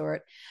some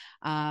sort,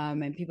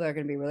 and people are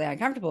going to be really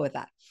uncomfortable with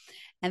that.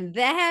 And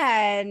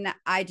then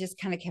I just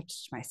kind of kept it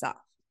to myself.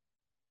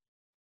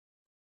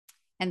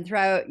 And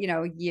throughout, you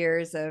know,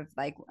 years of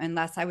like,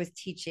 unless I was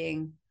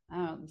teaching,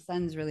 oh, the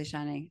sun's really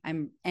shining.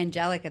 I'm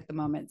angelic at the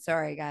moment.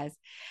 Sorry, guys.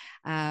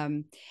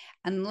 Um,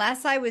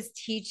 unless I was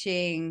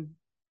teaching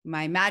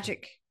my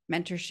magic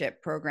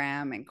mentorship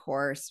program and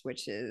course,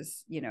 which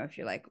is, you know, if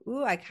you're like,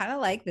 ooh, I kind of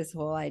like this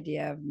whole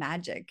idea of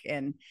magic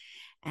and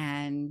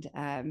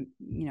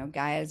you know,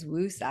 Gaia's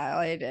woo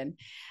side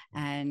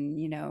and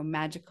you know,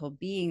 magical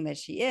being that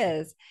she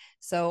is.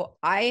 So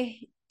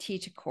I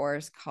teach a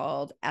course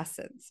called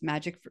Essence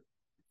Magic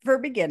for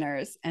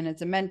beginners, and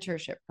it's a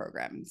mentorship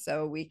program,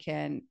 so we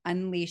can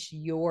unleash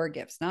your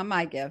gifts, not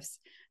my gifts.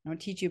 I don't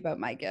teach you about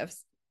my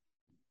gifts.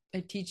 I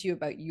teach you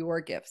about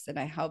your gifts, and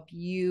I help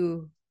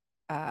you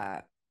uh,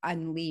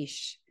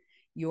 unleash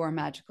your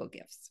magical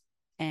gifts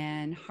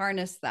and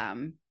harness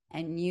them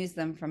and use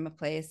them from a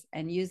place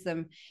and use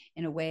them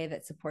in a way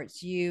that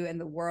supports you and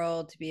the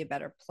world to be a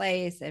better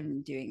place,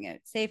 and doing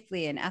it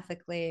safely and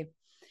ethically.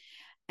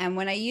 And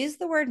when I use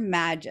the word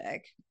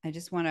magic, I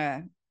just want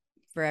to,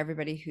 for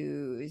everybody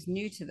who is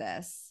new to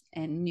this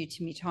and new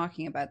to me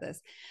talking about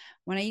this,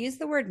 when I use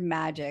the word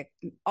magic,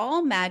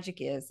 all magic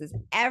is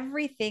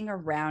everything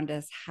around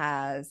us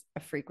has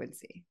a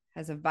frequency,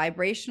 has a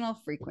vibrational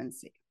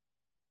frequency.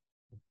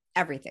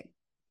 Everything,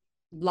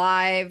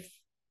 live,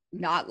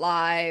 not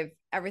live,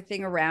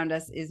 everything around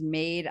us is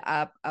made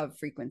up of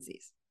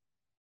frequencies.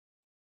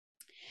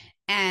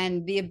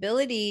 And the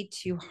ability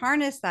to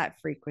harness that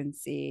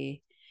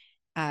frequency,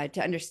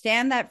 to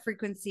understand that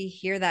frequency,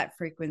 hear that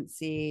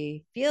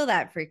frequency, feel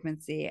that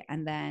frequency,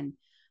 and then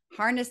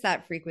harness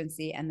that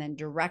frequency and then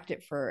direct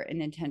it for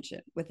an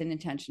intention, with an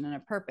intention and a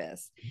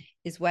purpose,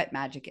 is what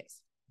magic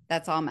is.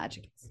 That's all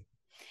magic is.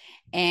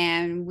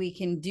 And we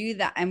can do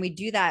that. And we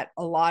do that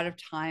a lot of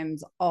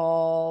times,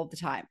 all the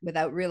time,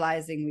 without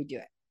realizing we do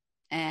it.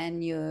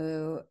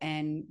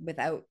 And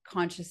without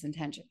conscious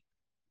intention.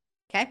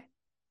 Okay.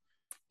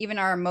 Even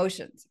our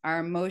emotions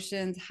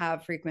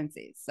have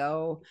frequencies.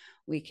 So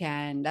we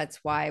can, that's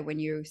why when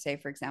you say,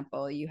 for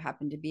example, you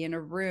happen to be in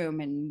a room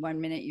and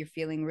 1 minute you're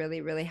feeling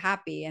really, really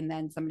happy, and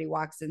then somebody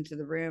walks into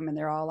the room and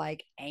they're all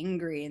like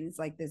angry, and it's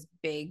like this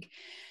big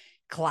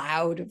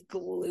cloud of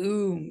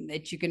gloom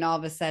that you can all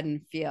of a sudden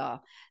feel.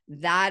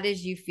 That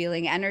is you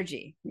feeling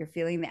energy. You're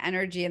feeling the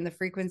energy and the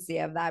frequency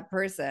of that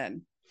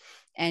person.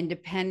 And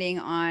depending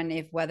on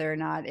if whether or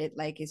not it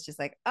like is just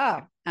like,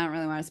 oh, I don't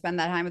really want to spend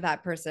that time with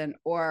that person,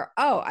 or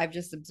oh, I've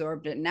just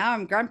absorbed it, now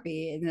I'm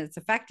grumpy and it's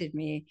affected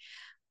me,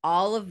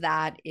 all of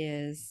that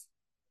is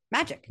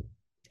magic.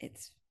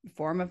 It's a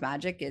form of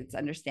magic. It's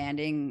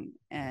understanding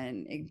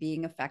and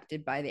being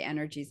affected by the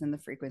energies and the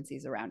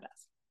frequencies around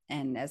us,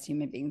 and as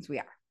human beings we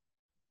are.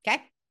 Okay.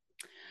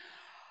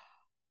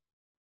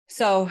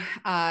 So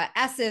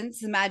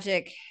essence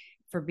magic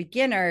for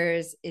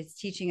beginners is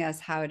teaching us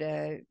how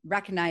to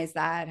recognize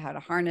that, how to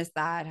harness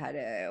that, how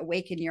to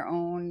awaken your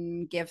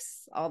own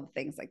gifts, all the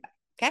things like that.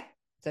 Okay.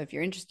 So if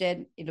you're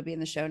interested, it'll be in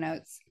the show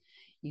notes.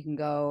 You can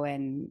go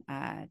and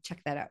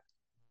check that out.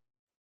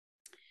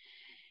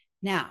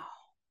 Now,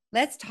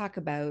 let's talk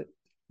about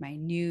my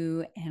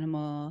new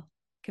animal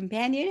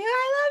companion who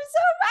I love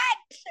so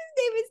much. His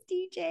name is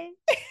DJ.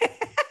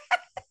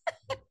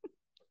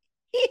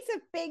 He's a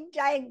big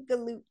giant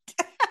galoot.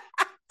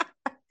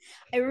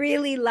 I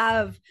really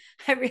love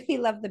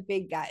the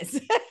big guys.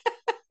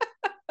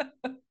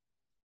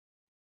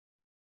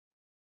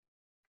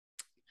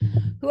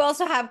 Who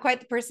also have quite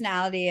the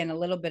personality and a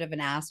little bit of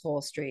an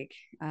asshole streak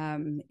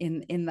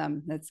in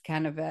them. That's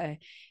kind of a,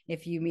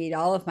 if you meet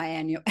all of my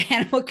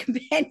animal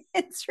companions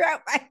throughout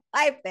my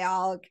life, they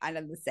all kind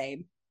of the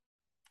same,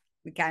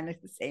 kind of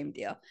the same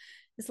deal.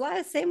 There's a lot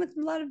of same with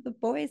a lot of the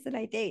boys that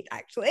I date,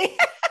 actually.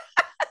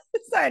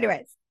 So,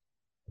 anyways,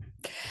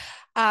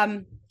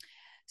 um,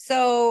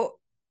 so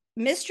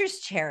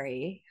Mistress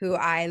Cherry, who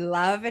I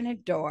love and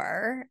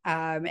adore,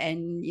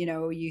 and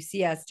you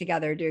see us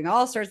together doing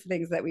all sorts of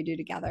things that we do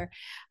together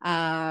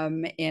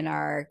in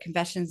our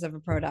Confessions of a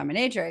Pro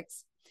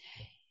Dominatrix.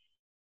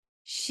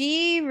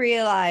 She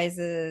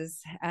realizes,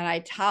 and I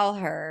tell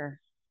her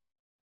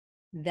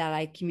that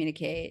I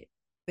communicate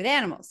with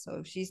animals. So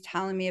if she's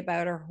telling me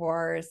about her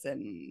horse,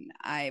 and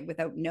I,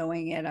 without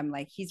knowing it, I'm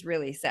like, he's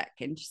really sick.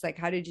 And she's like,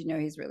 how did you know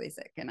he's really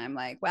sick? And I'm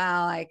like,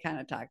 well, I kind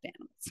of talk to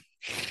animals.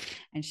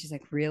 And she's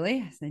like,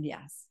 really? I said,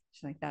 yes.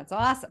 She's like, that's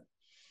awesome.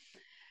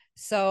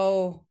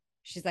 So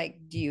she's like,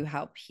 do you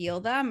help heal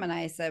them? And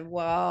I said,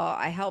 well,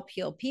 I help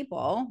heal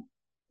people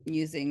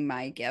using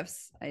my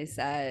gifts. I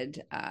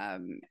said,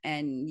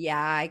 and yeah,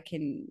 I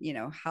can,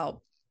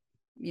 help,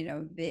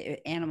 the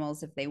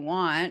animals, if they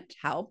want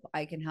help,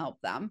 I can help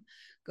them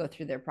go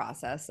through their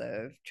process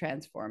of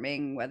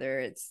transforming, whether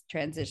it's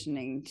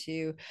transitioning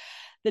to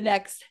the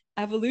next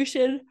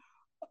evolution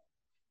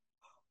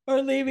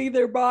or leaving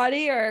their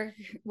body or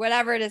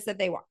whatever it is that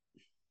they want.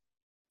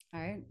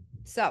 All right.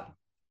 So,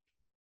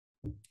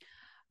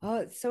 oh,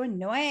 it's so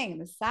annoying.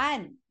 The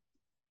sun.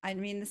 I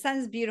mean, the sun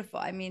is beautiful.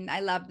 I mean, I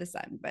love the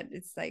sun, but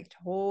it's like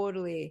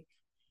totally.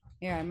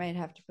 Here, I might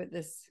have to put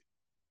this.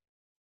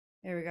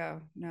 There we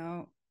go.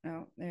 No,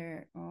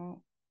 there.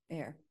 Oh,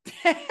 there.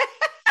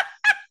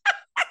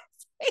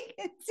 You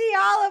can see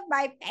all of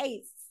my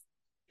face.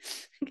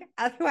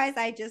 Otherwise,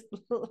 I just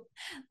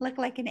look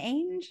like an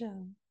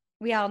angel.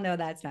 We all know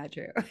that's not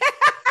true.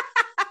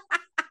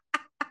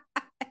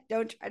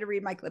 Don't try to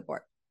read my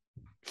clipboard.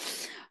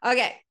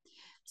 Okay.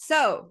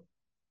 So,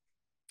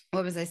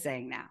 what was I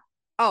saying now?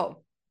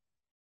 Oh,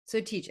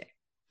 so TJ.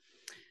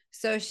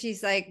 So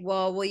she's like,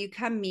 well, will you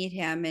come meet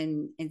him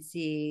and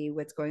see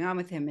what's going on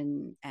with him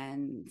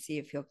and see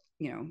if he'll,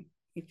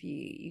 if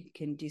you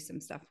can do some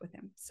stuff with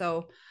him.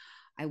 So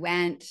I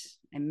went,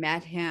 I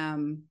met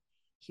him.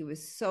 He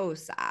was so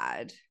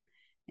sad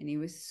and he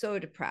was so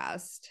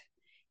depressed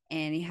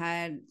and he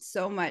had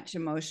so much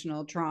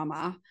emotional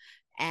trauma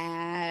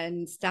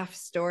and stuff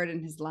stored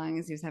in his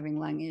lungs. He was having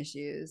lung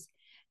issues.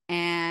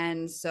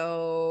 And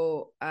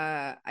so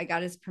I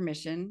got his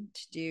permission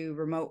to do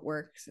remote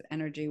work,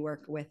 energy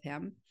work with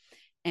him.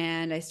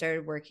 And I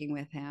started working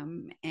with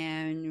him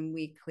and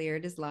we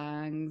cleared his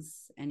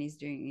lungs and he's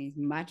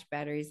much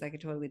better. He's like a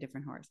totally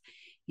different horse.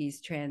 He's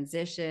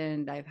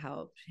transitioned. I've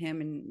helped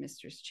him and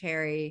Mistress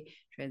Cherry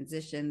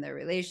transition their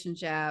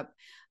relationship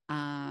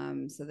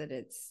so that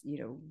it's,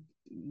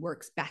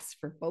 works best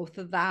for both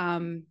of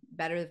them,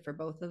 better for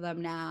both of them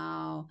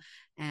now.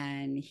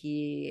 And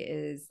he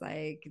is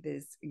like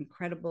this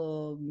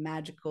incredible,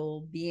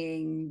 magical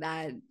being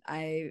that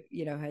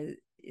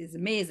is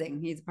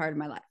amazing. He's a part of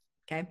my life.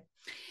 Okay.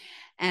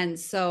 And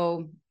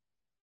so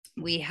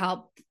we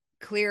helped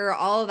clear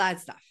all of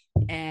that stuff.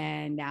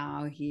 And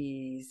now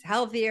he's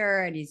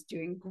healthier and he's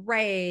doing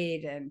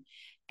great.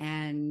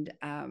 And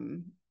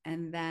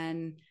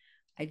then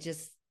I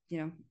just,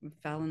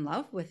 fell in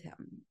love with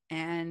him.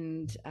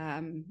 And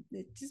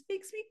it just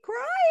makes me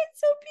cry.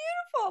 It's so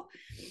beautiful.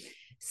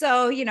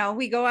 So,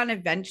 we go on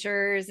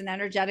adventures and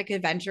energetic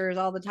adventures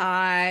all the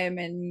time.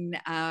 And,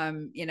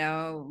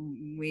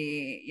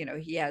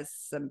 he has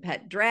some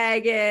pet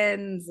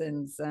dragons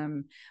and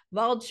some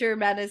vulture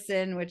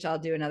medicine, which I'll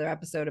do another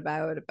episode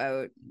about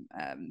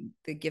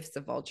the gifts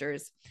of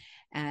vultures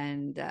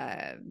and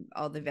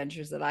all the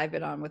adventures that I've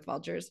been on with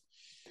vultures.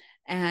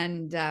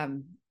 And,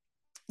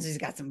 so he's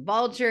got some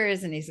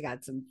vultures and he's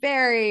got some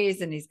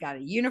fairies and he's got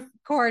a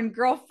unicorn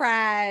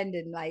girlfriend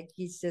and like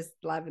he's just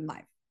loving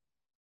life.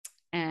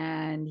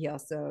 And he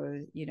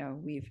also,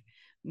 we've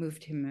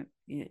moved him,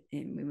 we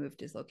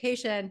moved his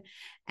location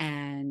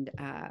and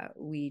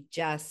we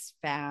just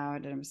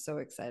found, and I'm so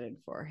excited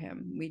for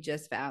him, we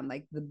just found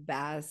like the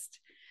best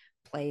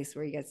place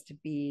where he gets to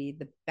be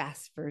the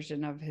best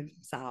version of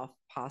himself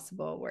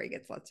possible, where he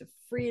gets lots of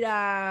freedom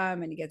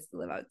and he gets to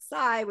live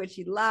outside, which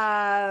he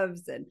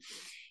loves. And,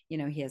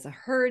 he has a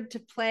herd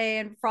to play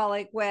and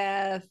frolic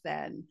with.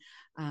 And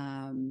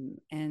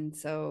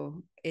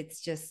so it's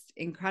just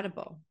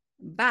incredible.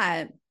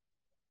 But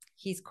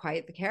he's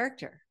quite the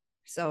character.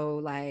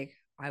 So like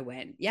I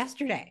went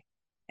yesterday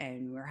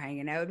and we're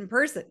hanging out in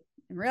person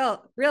in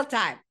real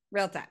time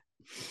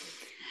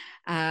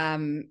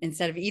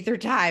instead of ether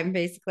time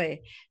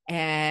basically.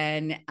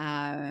 And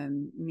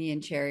me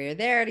and Cherry are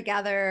there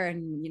together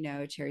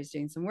and Cherry's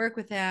doing some work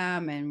with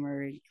him and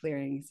we're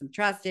clearing some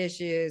trust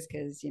issues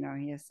because he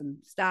has some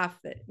stuff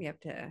that we have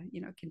to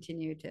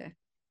continue to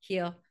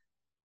heal.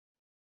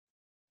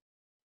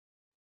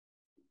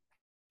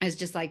 It's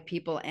just like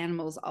people,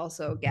 animals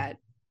also get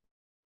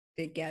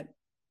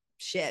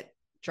shit.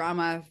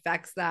 Trauma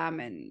affects them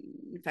and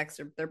affects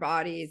their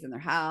bodies and their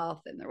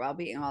health and their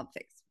well-being, all the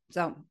things.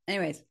 So,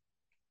 anyways,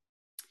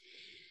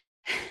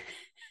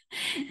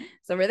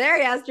 so we're there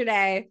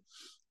yesterday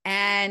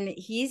and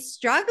he's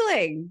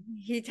struggling.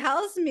 He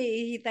tells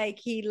me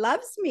he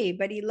loves me,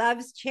 but he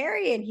loves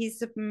Cherry and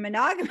he's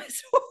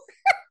monogamous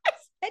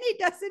and he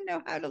doesn't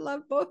know how to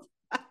love both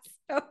of us.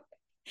 So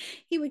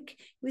he would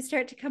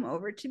start to come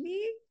over to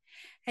me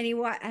and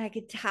I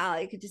could tell,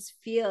 I could just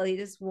feel he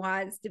just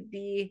wants to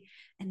be.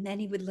 And then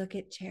he would look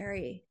at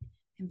Cherry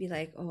and be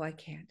like, oh, I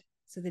can't.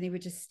 So then he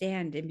would just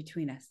stand in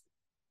between us,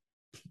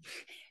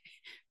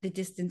 the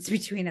distance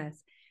between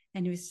us.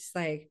 And he was just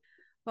like,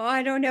 oh,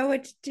 I don't know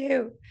what to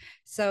do.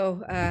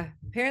 So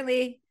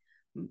apparently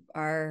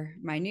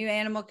my new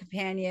animal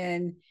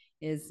companion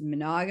is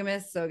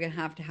monogamous. So I'm going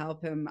to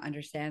help him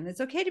understand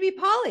it's okay to be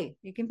poly.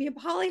 You can be a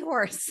poly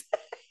horse.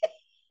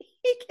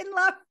 He can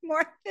love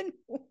more than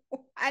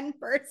one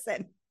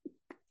person.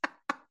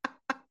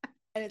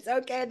 And it's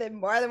okay that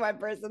more than one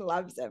person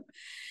loves him.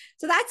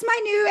 So that's my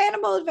new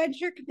animal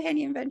adventure,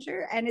 companion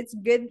venture. And it's a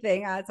good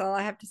thing. That's all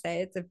I have to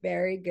say. It's a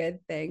very good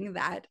thing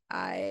that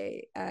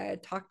I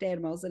talk to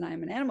animals and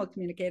I'm an animal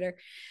communicator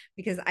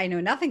because I know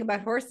nothing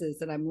about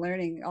horses and I'm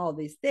learning all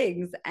these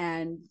things.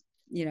 And,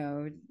 you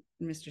know,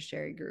 Mr.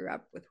 Sherry grew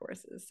up with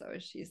horses. So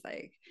she's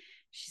like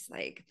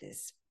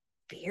this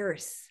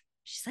fierce,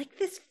 she's like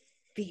this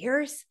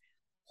fierce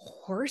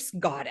horse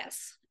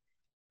goddess.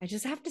 I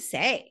just have to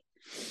say,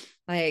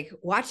 like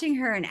watching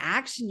her in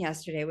action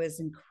yesterday was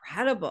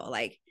incredible.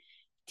 Like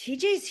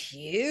TJ's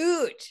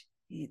huge.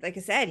 Like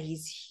I said,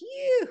 he's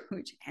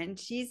huge and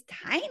she's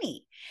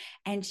tiny.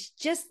 And she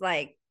just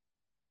like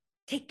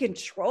take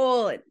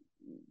control and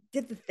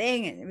did the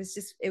thing. And it was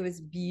just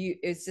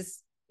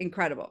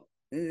incredible.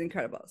 It was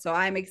incredible. So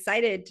I'm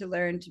excited to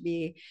learn to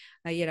be,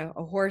 a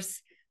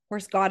horse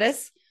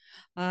goddess,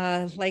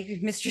 like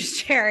Mistress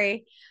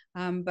Cherry.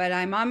 But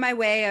I'm on my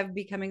way of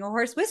becoming a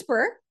horse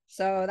whisperer.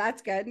 So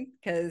that's good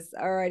because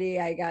already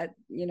I got,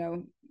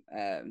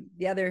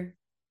 the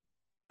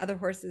other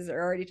horses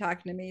are already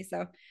talking to me.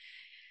 So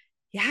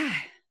yeah.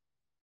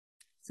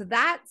 So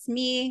that's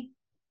me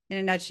in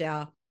a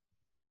nutshell.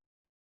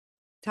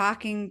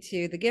 Talking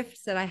to the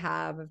gifts that I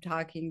have of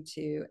talking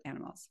to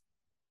animals.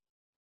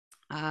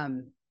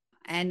 And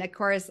of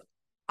course,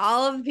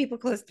 all of the people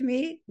close to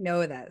me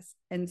know this.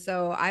 And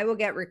so I will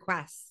get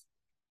requests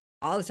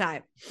all the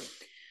time.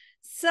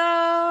 So,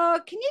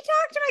 can you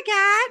talk to my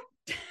cat?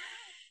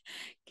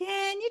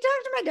 Can you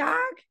talk to my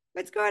dog?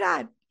 What's going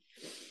on?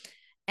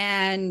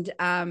 And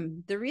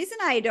the reason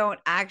I don't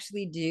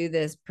actually do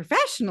this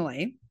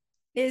professionally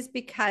is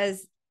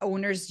because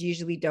owners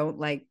usually don't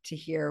like to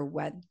hear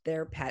what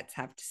their pets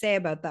have to say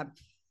about them.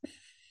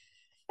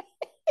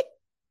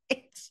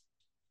 It's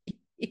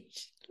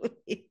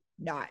usually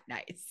not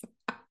nice.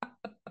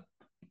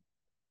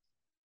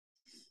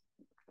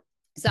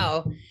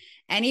 So,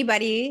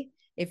 anybody,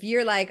 if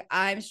you're like,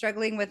 I'm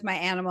struggling with my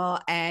animal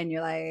and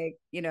you're like,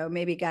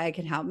 maybe Gaia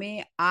can help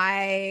me,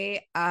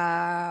 I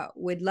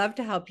would love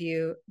to help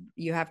you.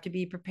 You have to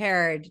be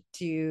prepared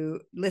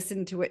to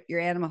listen to what your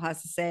animal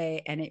has to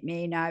say, and it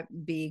may not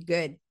be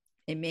good.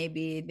 They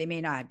may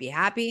not be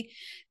happy.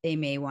 They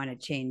may want to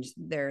change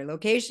their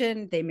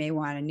location. They may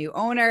want a new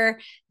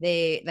owner.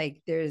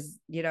 There's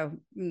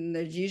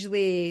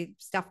usually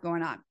stuff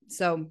going on.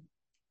 So,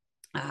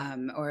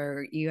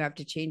 or you have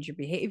to change your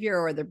behavior,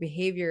 or their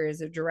behavior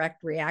is a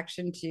direct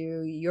reaction to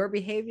your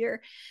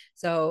behavior.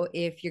 So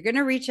if you're going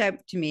to reach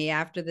out to me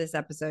after this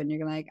episode and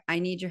you're like, I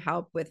need your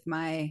help with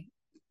my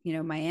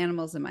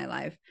animals in my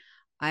life,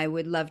 I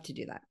would love to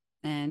do that.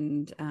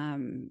 And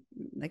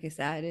like I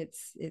said,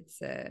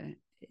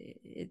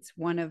 it's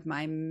one of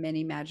my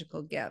many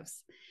magical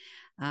gifts.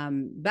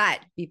 But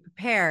be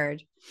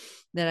prepared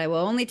that I will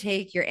only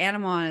take your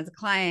animal on as a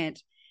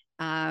client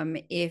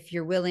if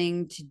you're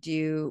willing to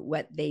do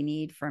what they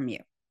need from you.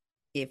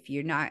 If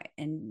you're not,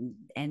 and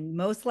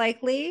most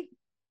likely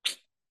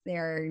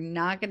they're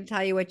not going to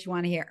tell you what you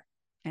want to hear,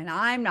 and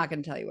I'm not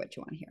going to tell you what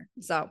you want to hear.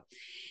 So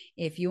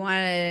if you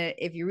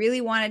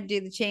really want to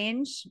do the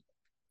change,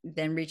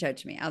 then reach out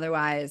to me.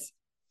 Otherwise,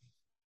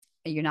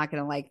 you're not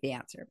going to like the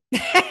answer.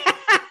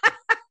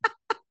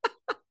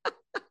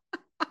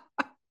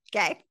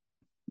 Okay.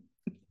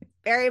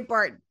 Very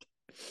important.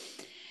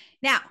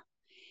 Now,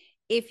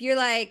 if you're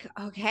like,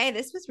 okay,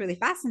 this was really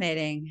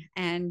fascinating,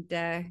 and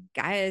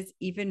Gaia is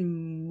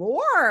even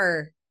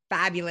more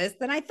fabulous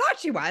than I thought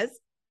she was,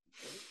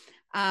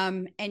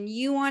 and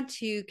you want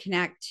to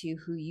connect to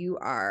who you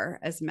are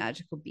as a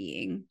magical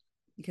being,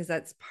 because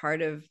that's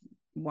part of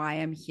why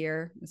I'm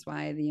here. That's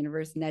why the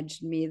universe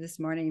nudged me this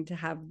morning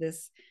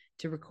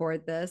to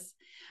record this,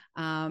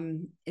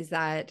 is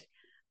that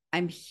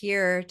I'm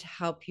here to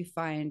help you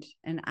find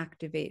and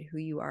activate who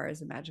you are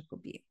as a magical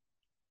being.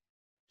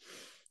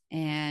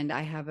 And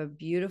I have a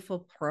beautiful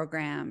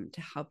program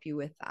to help you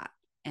with that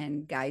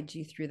and guide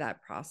you through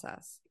that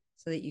process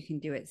so that you can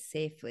do it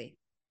safely.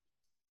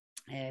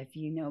 If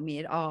you know me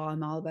at all,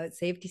 I'm all about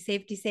safety,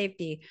 safety,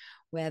 safety,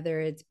 whether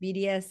it's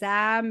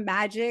BDSM,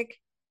 magic,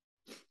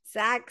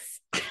 sex,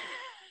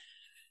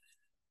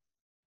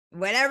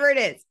 whatever it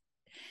is.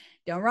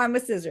 Don't run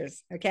with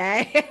scissors,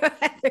 okay?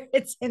 Whether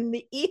it's in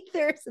the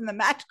ethers, in the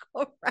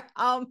magical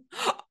realm,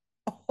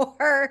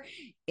 or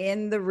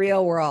in the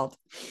real world.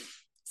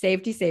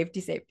 Safety,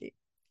 safety, safety.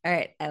 All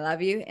right. I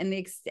love you.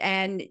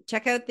 And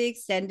check out the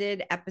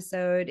extended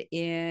episode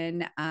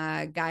in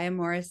Gaia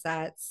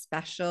Morissette's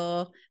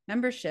special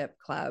membership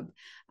club,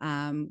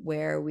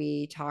 where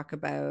we talk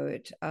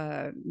about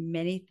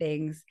many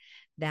things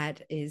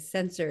that is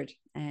censored.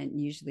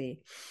 And usually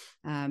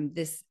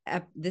this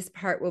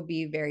part will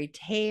be very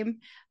tame,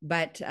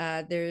 but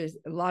there's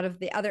a lot of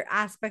the other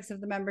aspects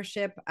of the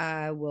membership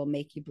will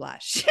make you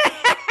blush.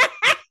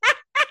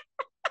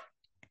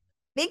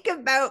 Think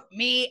about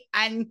me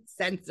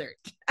uncensored.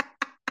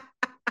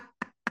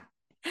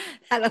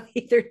 That'll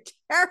either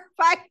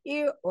terrify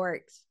you or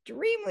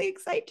extremely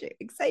excite you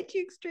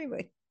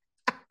extremely.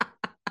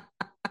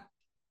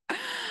 All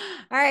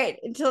right.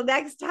 Until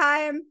next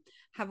time,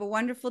 have a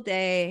wonderful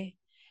day.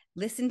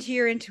 Listen to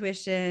your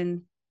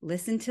intuition,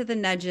 listen to the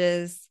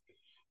nudges,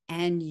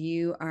 and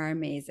you are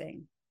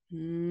amazing.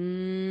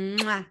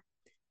 Mwah.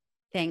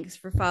 Thanks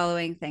for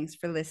following. Thanks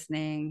for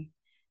listening.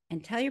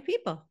 And tell your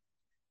people,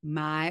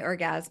 my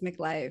orgasmic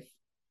life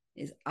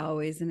is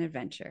always an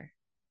adventure.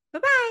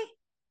 Bye-bye.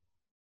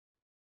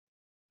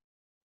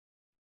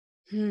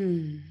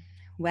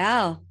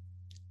 Well,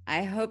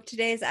 I hope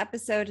today's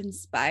episode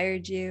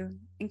inspired you,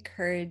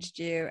 encouraged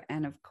you,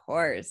 and of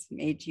course,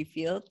 made you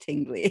feel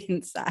tingly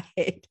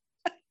inside.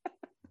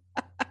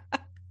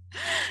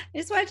 I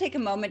just want to take a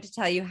moment to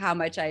tell you how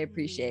much I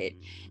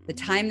appreciate the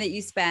time that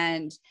you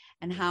spend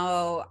and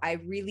how I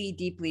really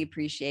deeply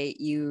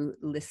appreciate you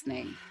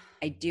listening.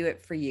 I do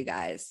it for you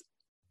guys,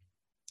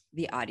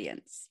 the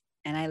audience,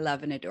 and I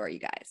love and adore you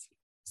guys.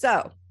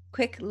 So,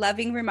 quick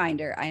loving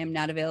reminder, I am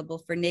not available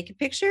for naked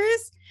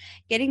pictures,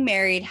 getting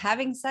married,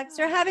 having sex,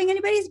 or having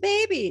anybody's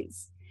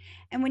babies.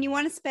 And when you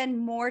want to spend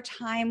more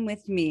time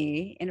with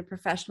me in a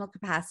professional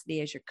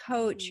capacity as your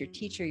coach, your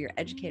teacher, your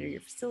educator,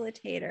 your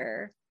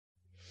facilitator,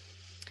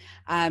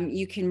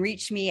 you can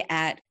reach me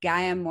at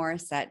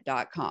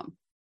GaiaMorissette.com.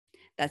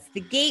 That's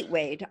the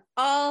gateway to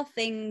all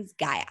things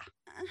Gaia.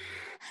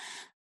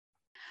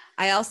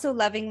 I also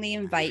lovingly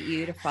invite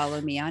you to follow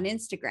me on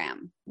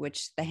Instagram,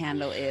 which the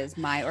handle is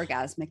My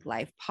Orgasmic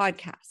Life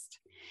Podcast,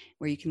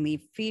 where you can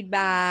leave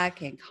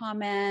feedback and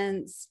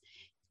comments.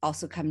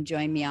 Also come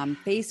join me on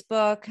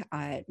Facebook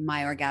at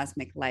My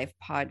Orgasmic Life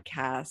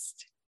Podcast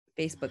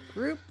Facebook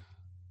group.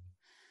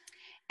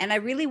 And I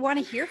really want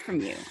to hear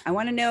from you. I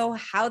want to know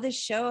how this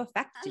show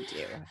affected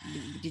you.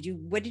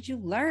 What did you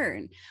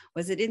learn?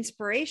 Was it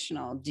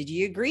inspirational? Did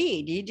you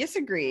agree? Did you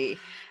disagree?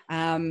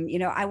 I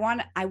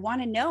want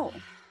to know,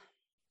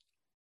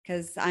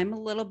 because I'm a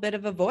little bit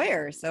of a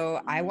voyeur.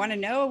 So I want to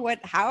know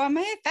how am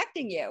I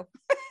affecting you?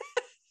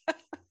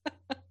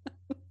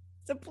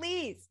 So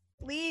please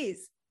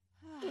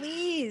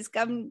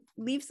come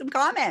leave some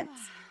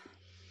comments.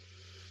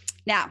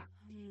 Now,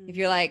 if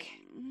you're like,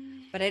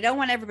 but I don't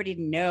want everybody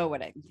to know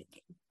what I'm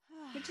thinking,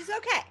 which is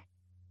okay.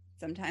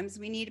 Sometimes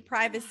we need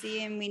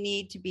privacy and we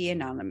need to be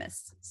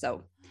anonymous.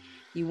 So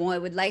you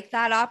would like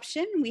that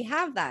option? We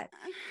have that.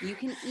 You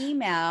can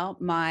email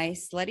my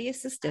slutty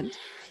assistant,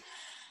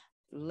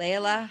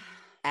 Layla,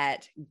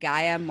 at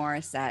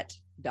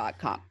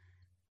GaiaMorissette.com.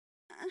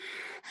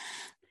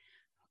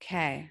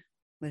 Okay,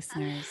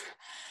 listeners,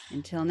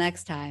 until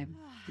next time,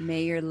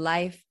 may your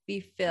life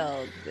be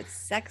filled with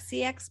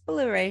sexy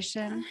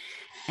exploration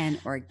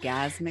and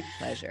orgasmic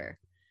pleasure.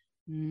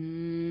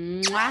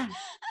 Mwah.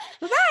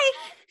 Bye-bye.